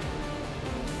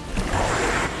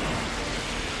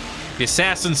 The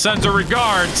assassin sends her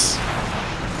regards.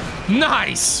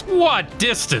 Nice. What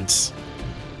distance?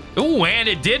 Ooh, and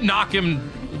it did knocked him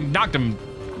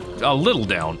a little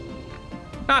down.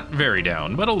 Not very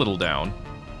down, but a little down.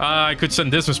 I could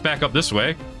send Dismas back up this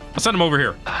way. I'll send him over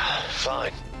here.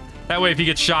 Fine. That way, if he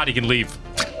gets shot, he can leave.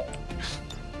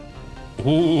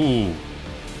 Ooh.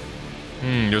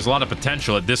 There's a lot of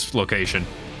potential at this location.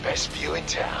 Best view in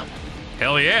town.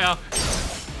 Hell yeah.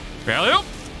 Hell yeah.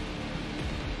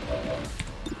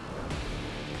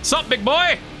 What's up, big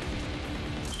boy?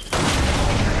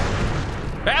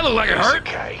 That looked like it hurt.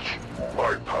 Cake.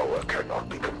 My power cannot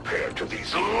be compared to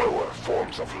these lower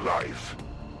forms of life.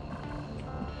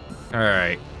 All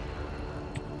right.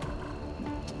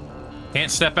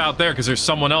 Can't step out there because there's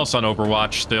someone else on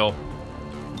Overwatch still.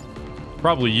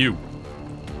 Probably you.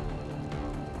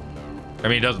 I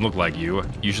mean, it doesn't look like you.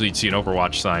 Usually you'd see an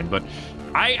Overwatch sign, but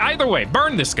either way,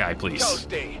 burn this guy, please.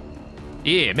 Toasty.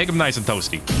 Yeah, make him nice and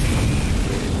toasty.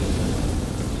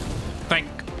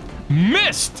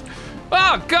 Missed!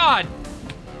 Oh, God!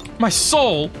 My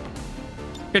soul.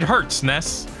 It hurts,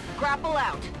 Ness. Grapple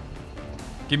out.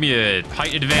 Give me a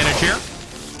height advantage here.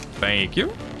 Thank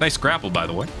you. Nice grapple, by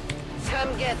the way.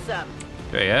 Come get some.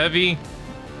 Okay, heavy.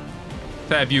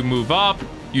 Have you move up.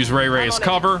 Use Ray as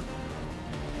cover.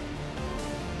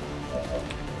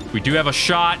 We do have a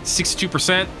shot.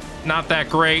 62%. Not that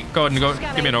great. Go ahead and go.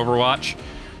 Give me an Overwatch.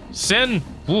 Sin.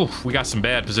 Oof, we got some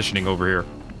bad positioning over here.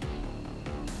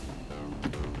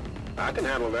 I can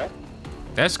handle that.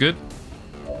 That's good.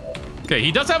 Okay,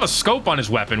 he does have a scope on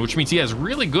his weapon, which means he has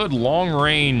really good long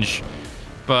range,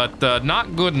 but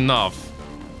not good enough.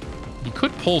 He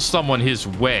could pull someone his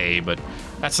way, but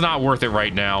that's not worth it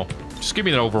right now. Just give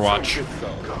me an Overwatch.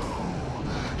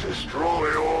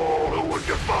 Destroy all who would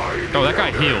defy. Oh, that guy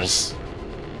heals.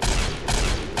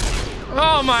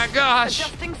 Oh my gosh.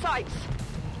 Adjusting sights.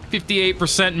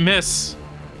 58% miss.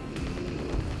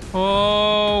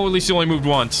 Oh, at least he only moved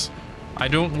once. I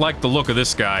don't like the look of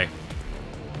this guy.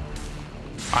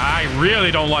 I really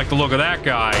don't like the look of that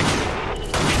guy.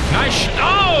 Nice.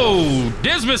 Oh,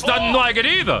 Dismas doesn't like it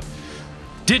either.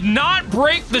 Did not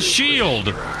break the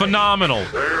shield. Phenomenal.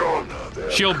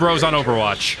 Shield bros on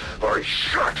Overwatch. By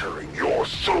shattering your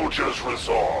soldiers'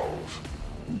 resolve.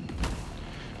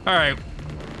 All right.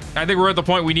 I think we're at the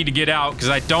point we need to get out because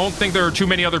I don't think there are too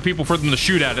many other people for them to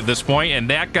shoot at this point, and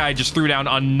that guy just threw down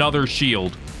another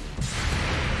shield.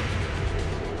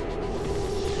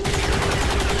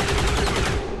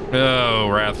 Oh,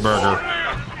 Rathburger.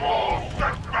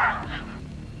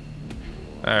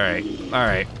 All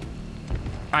right.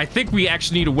 I think we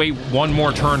actually need to wait one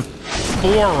more turn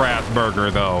for Rathburger,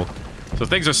 though. So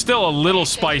things are still a little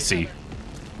spicy.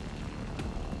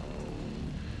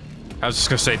 I was just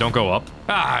gonna say, don't go up.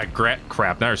 Ah,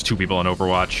 crap. Now there's 2 people on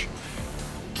Overwatch.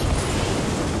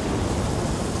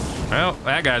 Well,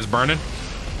 that guy's burning.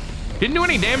 Didn't do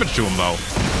any damage to him, though.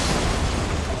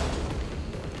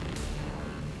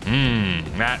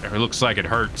 That looks like it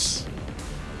hurts.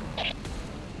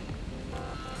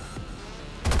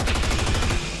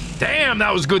 Damn,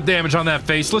 that was good damage on that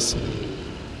faceless.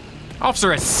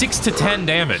 Officer has 6 to 10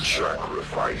 damage.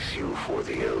 Sacrifice you for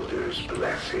the Elder's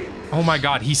blessing. Oh my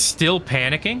god, he's still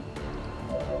panicking?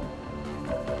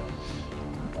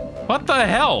 What the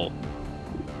hell?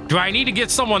 Do I need to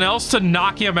get someone else to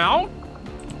knock him out?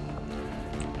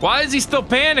 Why is he still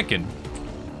panicking?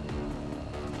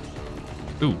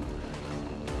 Ooh.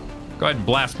 Go ahead and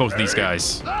blast both of these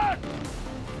guys.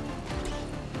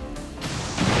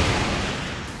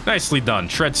 Nicely done.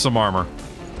 Shred some armor.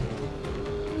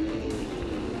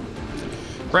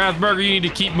 Rathburger, you need to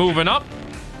keep moving up.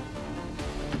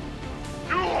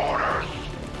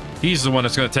 He's the one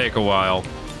that's going to take a while.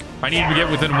 I need to get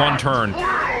within 1 turn.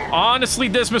 Honestly,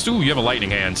 dismiss. Ooh, you have a lightning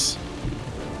hands.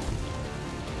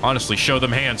 Honestly, show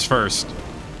them hands first.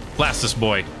 Blast this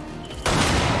boy.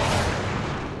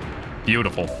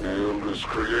 Beautiful. The Elders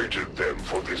created them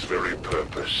for this very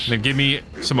purpose. Then give me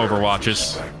some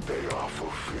Overwatches.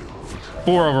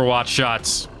 4 Overwatch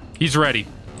shots. He's ready.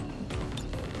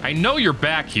 I know you're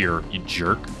back here, you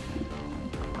jerk.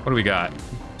 What do we got?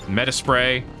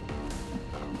 Metaspray.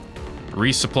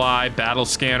 Resupply. Battle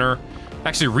scanner.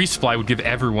 Actually, resupply would give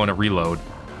everyone a reload.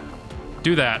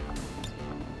 Do that.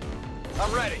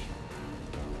 I'm ready.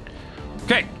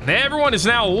 Okay, everyone is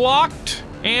now locked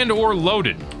and or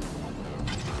loaded.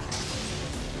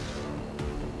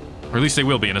 Or at least they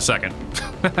will be in a second.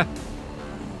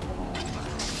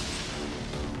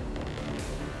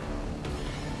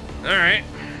 All right.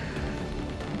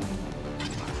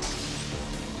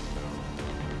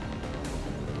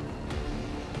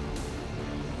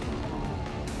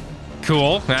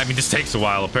 Cool. I mean, this takes a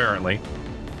while, apparently.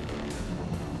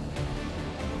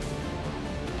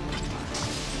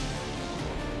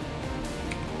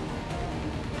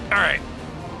 All right.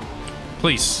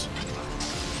 Please.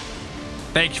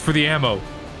 Thank you for the ammo.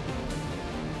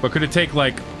 But could it take,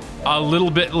 like, a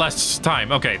little bit less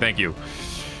time? Okay, thank you.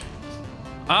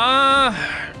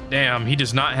 Damn, he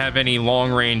does not have any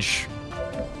long-range,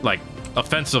 like,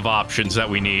 offensive options that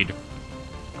we need.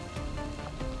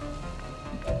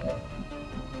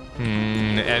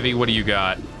 Evie, what do you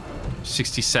got?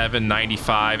 67,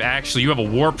 95. Actually, you have a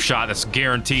warp shot that's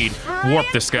guaranteed. Warp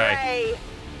this guy.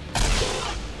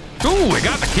 Ooh, I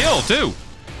got the kill, too.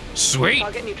 Sweet.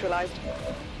 Target neutralized.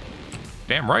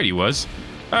 Damn right he was.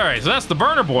 All right, so that's the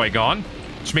burner boy gone,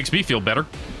 which makes me feel better.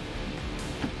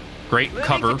 Great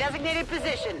cover. Designated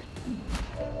position.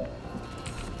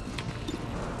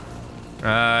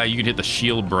 You can hit the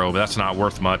shield, bro, but that's not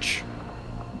worth much.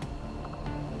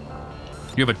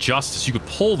 You have a Justice. You could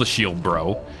pull the shield,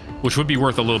 bro, which would be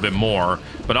worth a little bit more.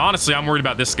 But honestly, I'm worried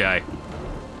about this guy.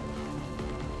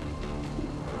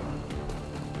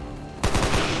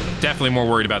 Definitely more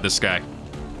worried about this guy.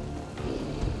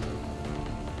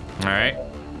 All right.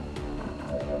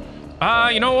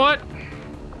 You know what?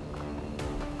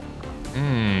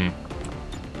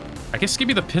 I guess give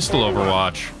me the pistol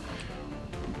Overwatch.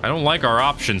 I don't like our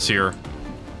options here.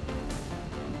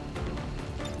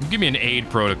 Give me an aid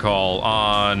protocol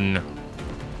on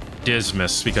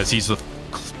Dismas because he's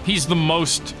the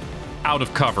most out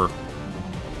of cover.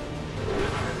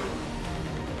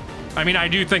 I mean, I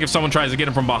do think if someone tries to get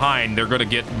him from behind, they're gonna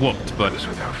get whooped, but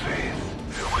without faith,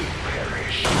 we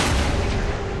perish.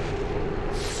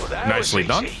 Well, nicely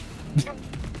done.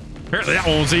 Apparently that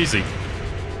one was easy.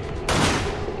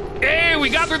 Hey, we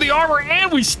got through the armor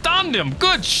and we stunned him.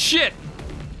 Good shit.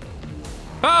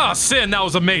 Ah, Sin, that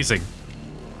was amazing.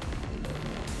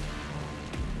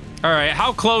 All right,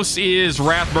 how close is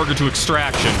Rathburger to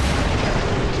extraction?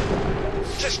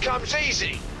 Just comes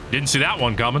easy. Didn't see that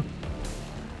one coming.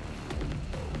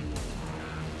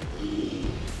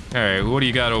 All right, what do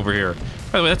you got over here?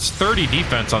 By the way, that's 30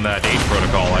 defense on that aid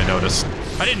protocol, I noticed.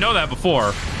 I didn't know that before,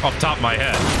 off the top of my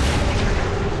head.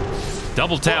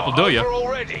 Double tap will do you.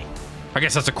 Already. I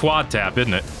guess that's a quad tap,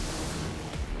 isn't it?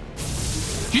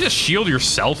 Did you just shield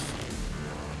yourself?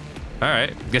 All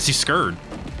right, guess he's scared.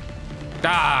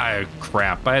 Ah,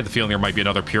 crap. I had the feeling there might be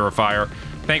another purifier.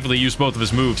 Thankfully, he used both of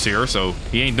his moves here, so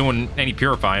he ain't doing any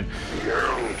purifying.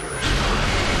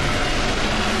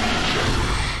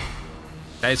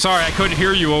 Hey, sorry, I couldn't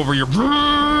hear you over your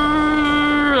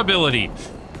ability.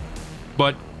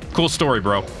 But, cool story,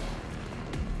 bro.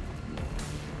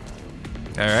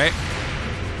 Alright.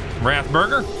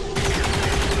 Rathburger.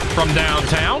 From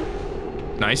downtown.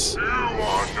 Nice. You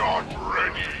are not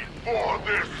ready for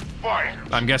this fight.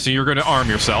 I'm guessing you're going to arm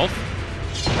yourself.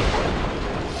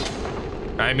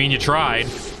 I mean, you tried.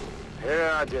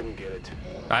 Yeah, I didn't get it.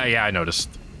 Yeah, I noticed.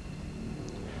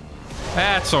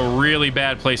 That's a really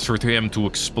bad place for him to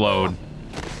explode.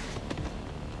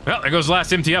 Well, there goes the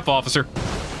last MTF officer.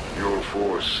 Your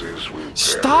forces will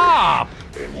stop!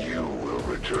 And you will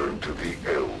return to the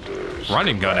Elders.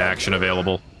 Running gun action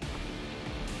available.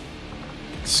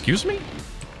 Excuse me?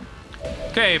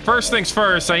 Okay, first things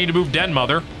first, I need to move Den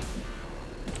Mother.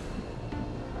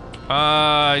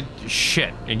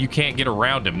 Shit. And you can't get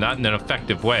around him, not in an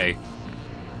effective way.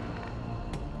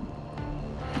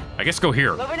 I guess go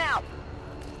here. Moving out.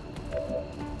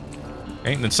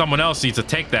 Okay, and then someone else needs to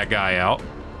take that guy out.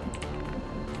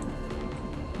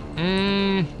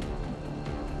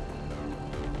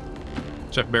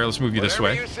 Jeff Bear, let's move you this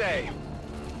way. You say.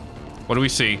 What do we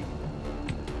see?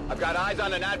 I've got eyes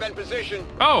on an advent position.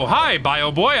 Oh, hi,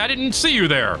 Bio Boy. I didn't see you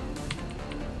there.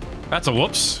 That's a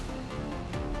whoops.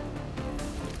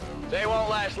 They won't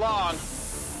last long.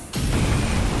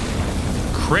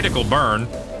 Critical burn.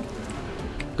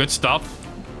 Good stuff.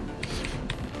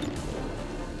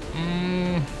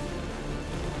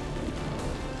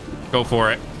 Go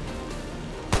for it.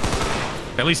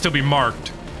 At least he'll be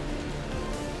marked.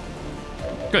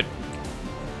 Good.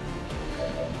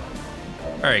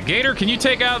 All right, Gator, can you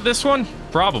take out this one?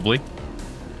 Probably.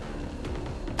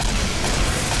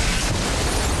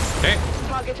 Okay.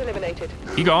 Target eliminated.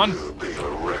 He gone. Will be a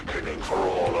reckoning for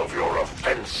all of your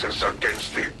offenses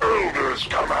against the Elders,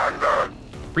 Commander.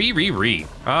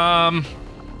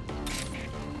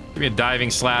 Give me a diving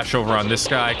slash over on this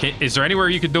guy. Is there anywhere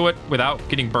you could do it without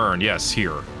getting burned? Yes,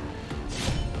 here.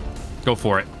 Go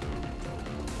for it.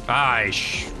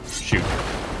 Shoot.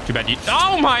 Too bad you...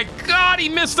 Oh my god, he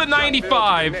missed the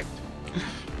 95!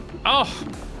 Oh,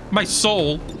 my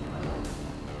soul.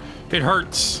 It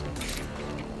hurts.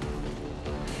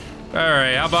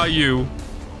 Alright, how about you?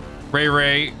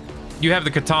 Ray, you have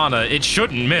the katana. It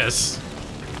shouldn't miss.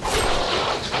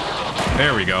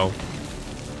 There we go.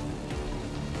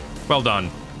 Well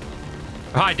done.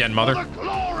 Hi, Den Mother. For the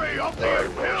glory of the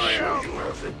Imperium. You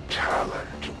have the talent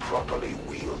to properly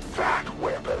wield that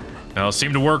weapon. Well, it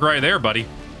seemed to work right there, buddy.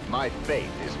 My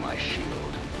faith is my shield.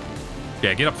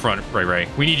 Yeah, get up front, Ray.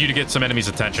 We need you to get some enemies'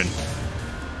 attention.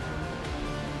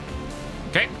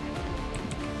 Okay.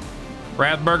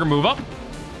 Rathburger, move up.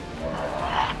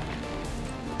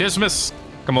 Dismiss,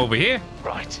 come over here.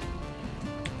 Right.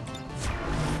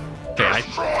 Okay, I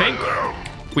think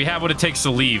we have what it takes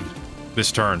to leave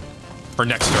this turn. Or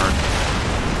next turn.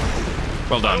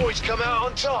 Well done. Always come out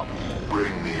on top.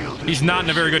 He's not in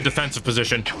a very good defensive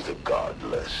position. To the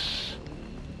godless.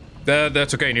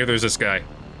 That's okay. Near there's this guy.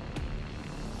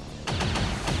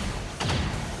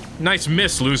 Nice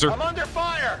miss, loser. I'm under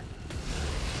fire.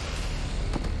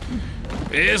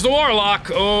 Is the Warlock.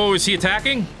 Oh, is he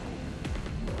attacking?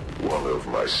 One of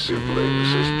my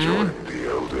siblings has joined the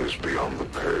Elders beyond the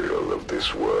pale of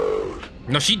this world.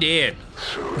 No, she did.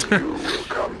 So you will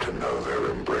come to know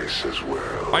their embrace as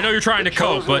well. I know you're trying to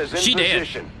cope, but she did.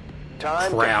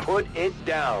 Time Crap. to put it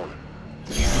down.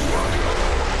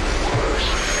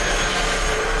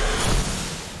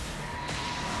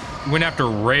 Went after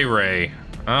Ray.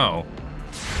 Oh.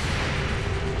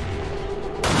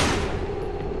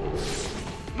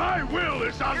 My will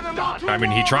is undone. I mean,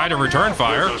 he tried to return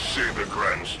fire.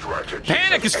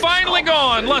 Panic is finally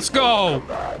gone. Let's go.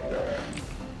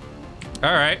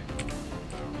 All right.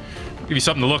 Give you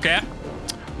something to look at.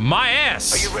 My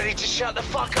ass. Are you ready to shut the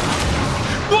fuck up?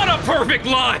 What a perfect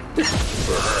line.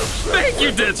 Thank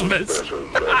you, Dismiss.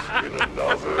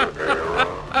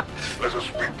 Let us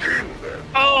begin then.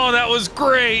 Oh, that was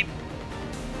great.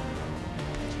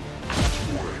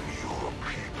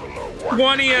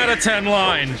 20 out of 10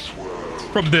 line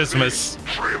from Dismiss.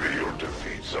 Trivial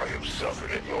defeats I have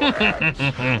suffered in your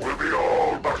hands will be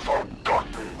all but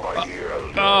forgotten by the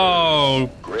Elders. Oh,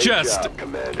 Great just job,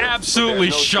 Commander. absolutely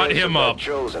There's no shut trace him of that up.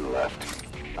 Chosen left.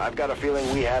 I've got a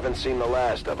feeling we haven't seen the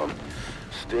last of them.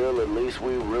 Still, at least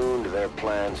we ruined their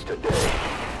plans today.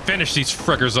 Finish these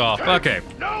frickers off. Okay.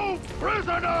 No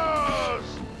prisoners!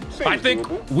 I think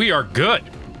we are good.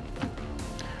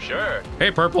 Sure.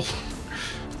 Hey, Purple.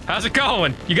 How's it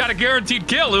going? You got a guaranteed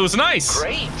kill. It was nice.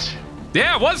 Great.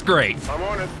 Yeah, it was great. I'm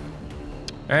on it.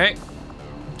 All right.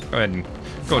 Go ahead and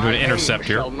go to an intercept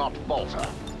here. Not falter.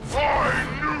 I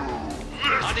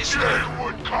knew this day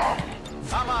would come.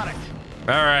 I'm on it.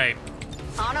 All right.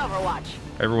 On Overwatch.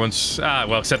 Everyone's,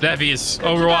 well, except Evie is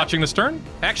overwatching this turn.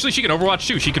 Actually, she can overwatch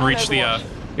too. She can reach the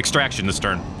extraction this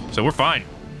turn. So we're fine.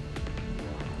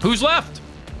 Who's left?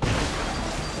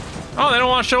 Oh, they don't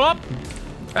want to show up?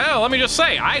 Well, let me just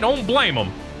say, I don't blame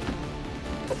them.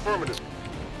 Affirmative.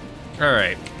 All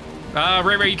right.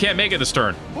 Ray, you can't make it this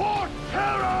turn.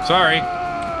 Sorry.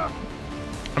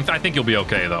 I think you'll be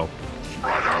okay, though.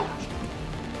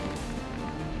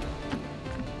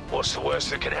 What's the worst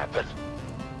that can happen?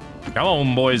 Come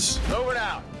on, boys. Over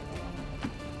now.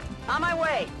 On my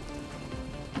way.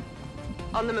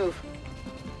 On the move.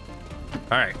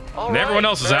 All right. And everyone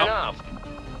else is out. Enough.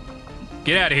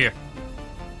 Get out of here.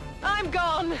 I'm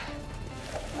gone.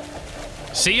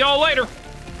 See y'all later.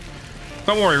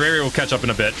 Don't worry, Ray will catch up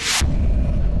in a bit.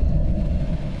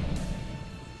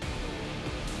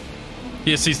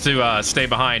 He just needs to stay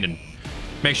behind and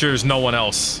make sure there's no one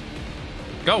else.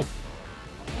 Go.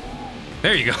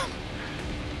 There you go.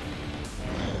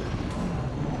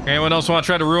 Anyone else want to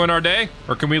try to ruin our day?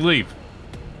 Or can we leave?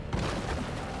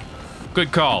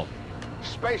 Good call.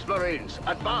 Space Marines,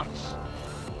 advance.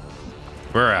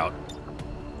 We're out.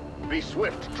 Be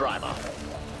swift, driver.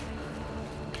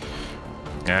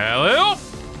 Hello?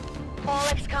 All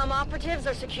XCOM operatives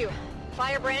are secure.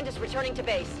 Firebrand is returning to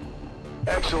base.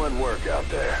 Excellent work out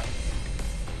there.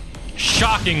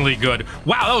 Shockingly good.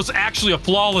 Wow, that was actually a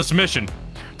flawless mission.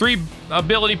 3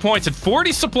 ability points and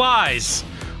 40 supplies.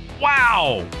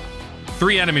 Wow.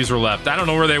 3 enemies were left. I don't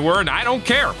know where they were, and I don't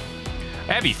care.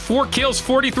 Heavy, 4 kills,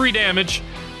 43 damage.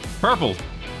 Purple,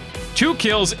 2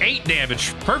 kills, 8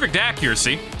 damage. Perfect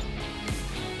accuracy.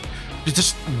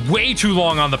 Just way too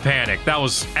long on the panic. That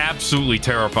was absolutely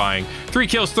terrifying. 3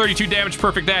 kills, 32 damage,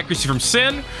 perfect accuracy from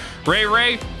Sin.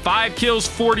 Ray, 5 kills,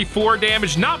 44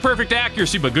 damage. Not perfect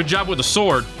accuracy, but good job with the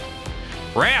sword.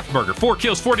 Wrathburger, 4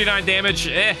 kills, 49 damage.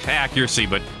 Accuracy,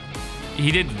 but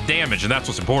he did damage, and that's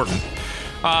what's important.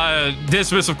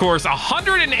 Dismiss, of course,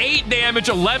 108 damage,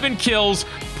 11 kills,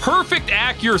 perfect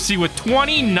accuracy with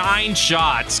 29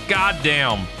 shots.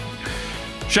 Goddamn.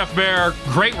 Chef Bear,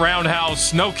 great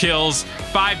roundhouse, no kills,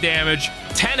 5 damage,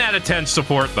 10 out of 10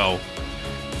 support, though.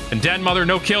 And Den Mother,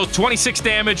 no kills, 26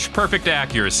 damage, perfect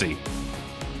accuracy.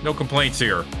 No complaints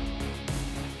here.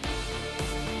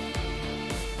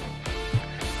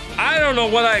 I don't know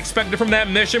what I expected from that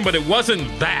mission, but it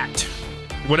wasn't that.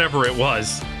 Whatever it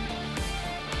was.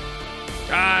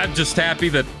 I'm just happy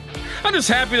that an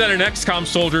XCOM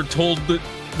soldier told the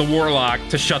Warlock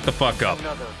to shut the fuck up.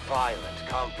 Another violent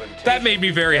confrontation. That made me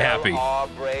very happy. Our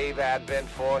brave Advent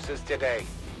forces today.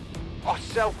 Our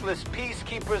selfless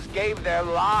peacekeepers gave their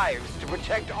lives to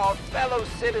protect our fellow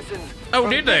citizens. Oh,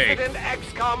 did they? Dissident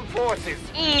XCOM forces.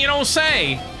 You don't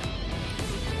say.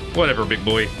 Whatever, big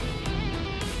boy.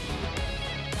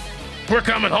 We're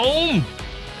coming home.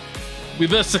 We've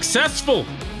been successful.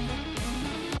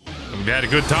 We've had a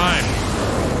good time.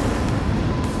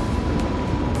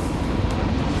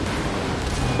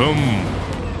 Boom.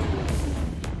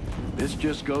 This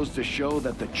just goes to show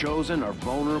that the Chosen are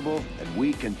vulnerable and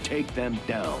we can take them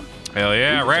down. Hell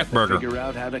yeah, Wrathburger. Figure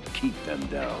out how to keep them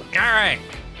down. All right.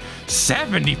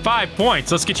 75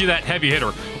 points. Let's get you that heavy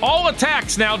hitter. All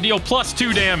attacks now deal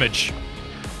 +2 damage.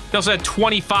 They also had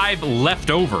 25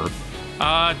 left over.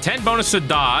 10 bonus to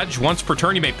dodge. Once per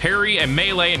turn, you may parry and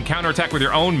melee and counterattack with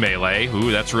your own melee.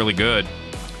 Ooh, that's really good.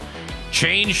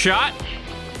 Chain shot.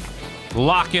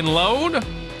 Lock and load.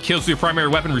 Kills with your primary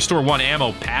weapon. Restore 1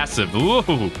 ammo passive. Ooh.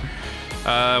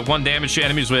 1 damage to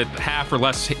enemies with half or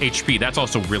less HP. That's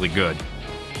also really good.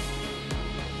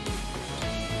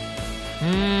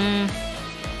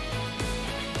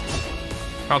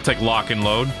 I'll take lock and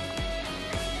load.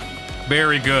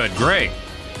 Very good. Great.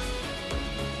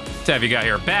 What have you got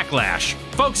here? Backlash.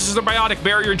 Focuses the biotic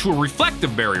barrier into a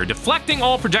reflective barrier, deflecting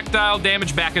all projectile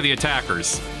damage back at the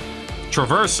attackers.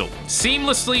 Traversal.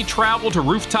 Seamlessly travel to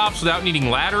rooftops without needing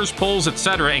ladders, poles,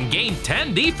 etc. and gain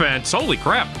 10 defense. Holy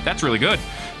crap, that's really good.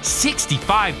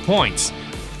 65 points.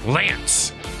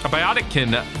 Lance. A biotic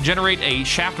can generate a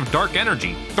shaft of dark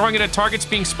energy, throwing it at targets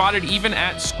being spotted even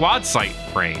at squad sight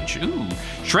range. Ooh.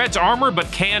 Shreds armor but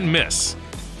can miss.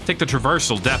 Take the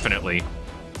traversal, definitely.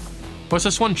 What's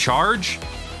this one? Charge?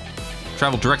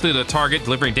 Travel directly to the target,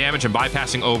 delivering damage and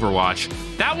bypassing Overwatch.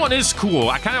 That one is cool.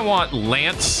 I kind of want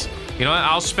Lance. You know what?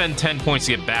 I'll spend 10 points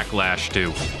to get Backlash,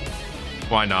 too.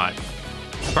 Why not?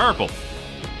 Purple.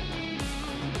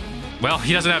 Well,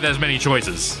 he doesn't have as many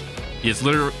choices. He has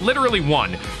literally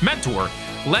one. Mentor.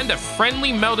 Lend a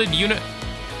friendly melded unit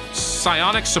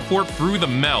psionic support through the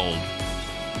meld.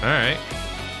 All right.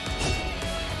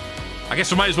 I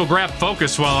guess we might as well grab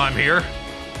Focus while I'm here.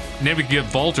 And then we can get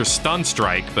Volt or Stun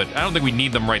Strike, but I don't think we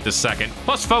need them right this second.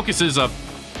 Plus, Focus is a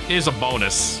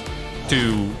bonus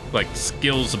to like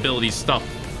skills, abilities, stuff.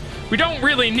 We don't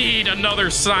really need another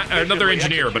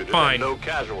engineer, but fine. No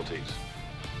casualties.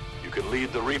 You can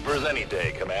lead the Reapers any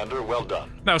day, Commander. Well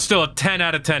done. That was still a 10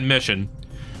 out of 10 mission.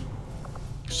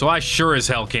 So I sure as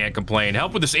hell can't complain.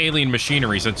 Help with this alien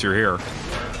machinery since you're here.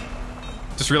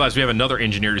 Just realized we have another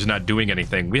engineer who's not doing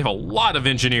anything. We have a lot of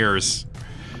engineers.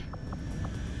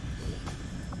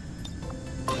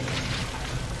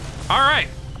 All right,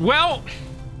 well,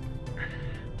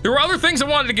 there were other things I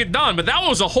wanted to get done, but that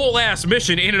was a whole ass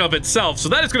mission in and of itself. So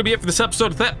that is gonna be it for this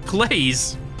episode of Thet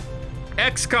Plays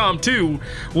XCOM 2,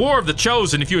 War of the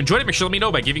Chosen. If you enjoyed it, make sure to let me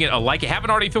know by giving it a like. If you haven't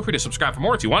already, feel free to subscribe for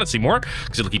more if you want to see more,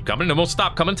 because it'll keep coming and it won't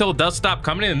stop coming until it does stop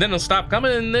coming, and then it'll stop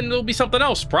coming, and then it'll be something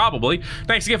else, probably.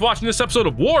 Thanks again for watching this episode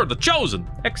of War of the Chosen,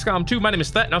 XCOM 2. My name is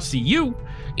Thet, and I'll see you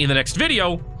in the next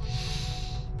video.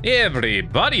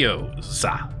 Everybody-os.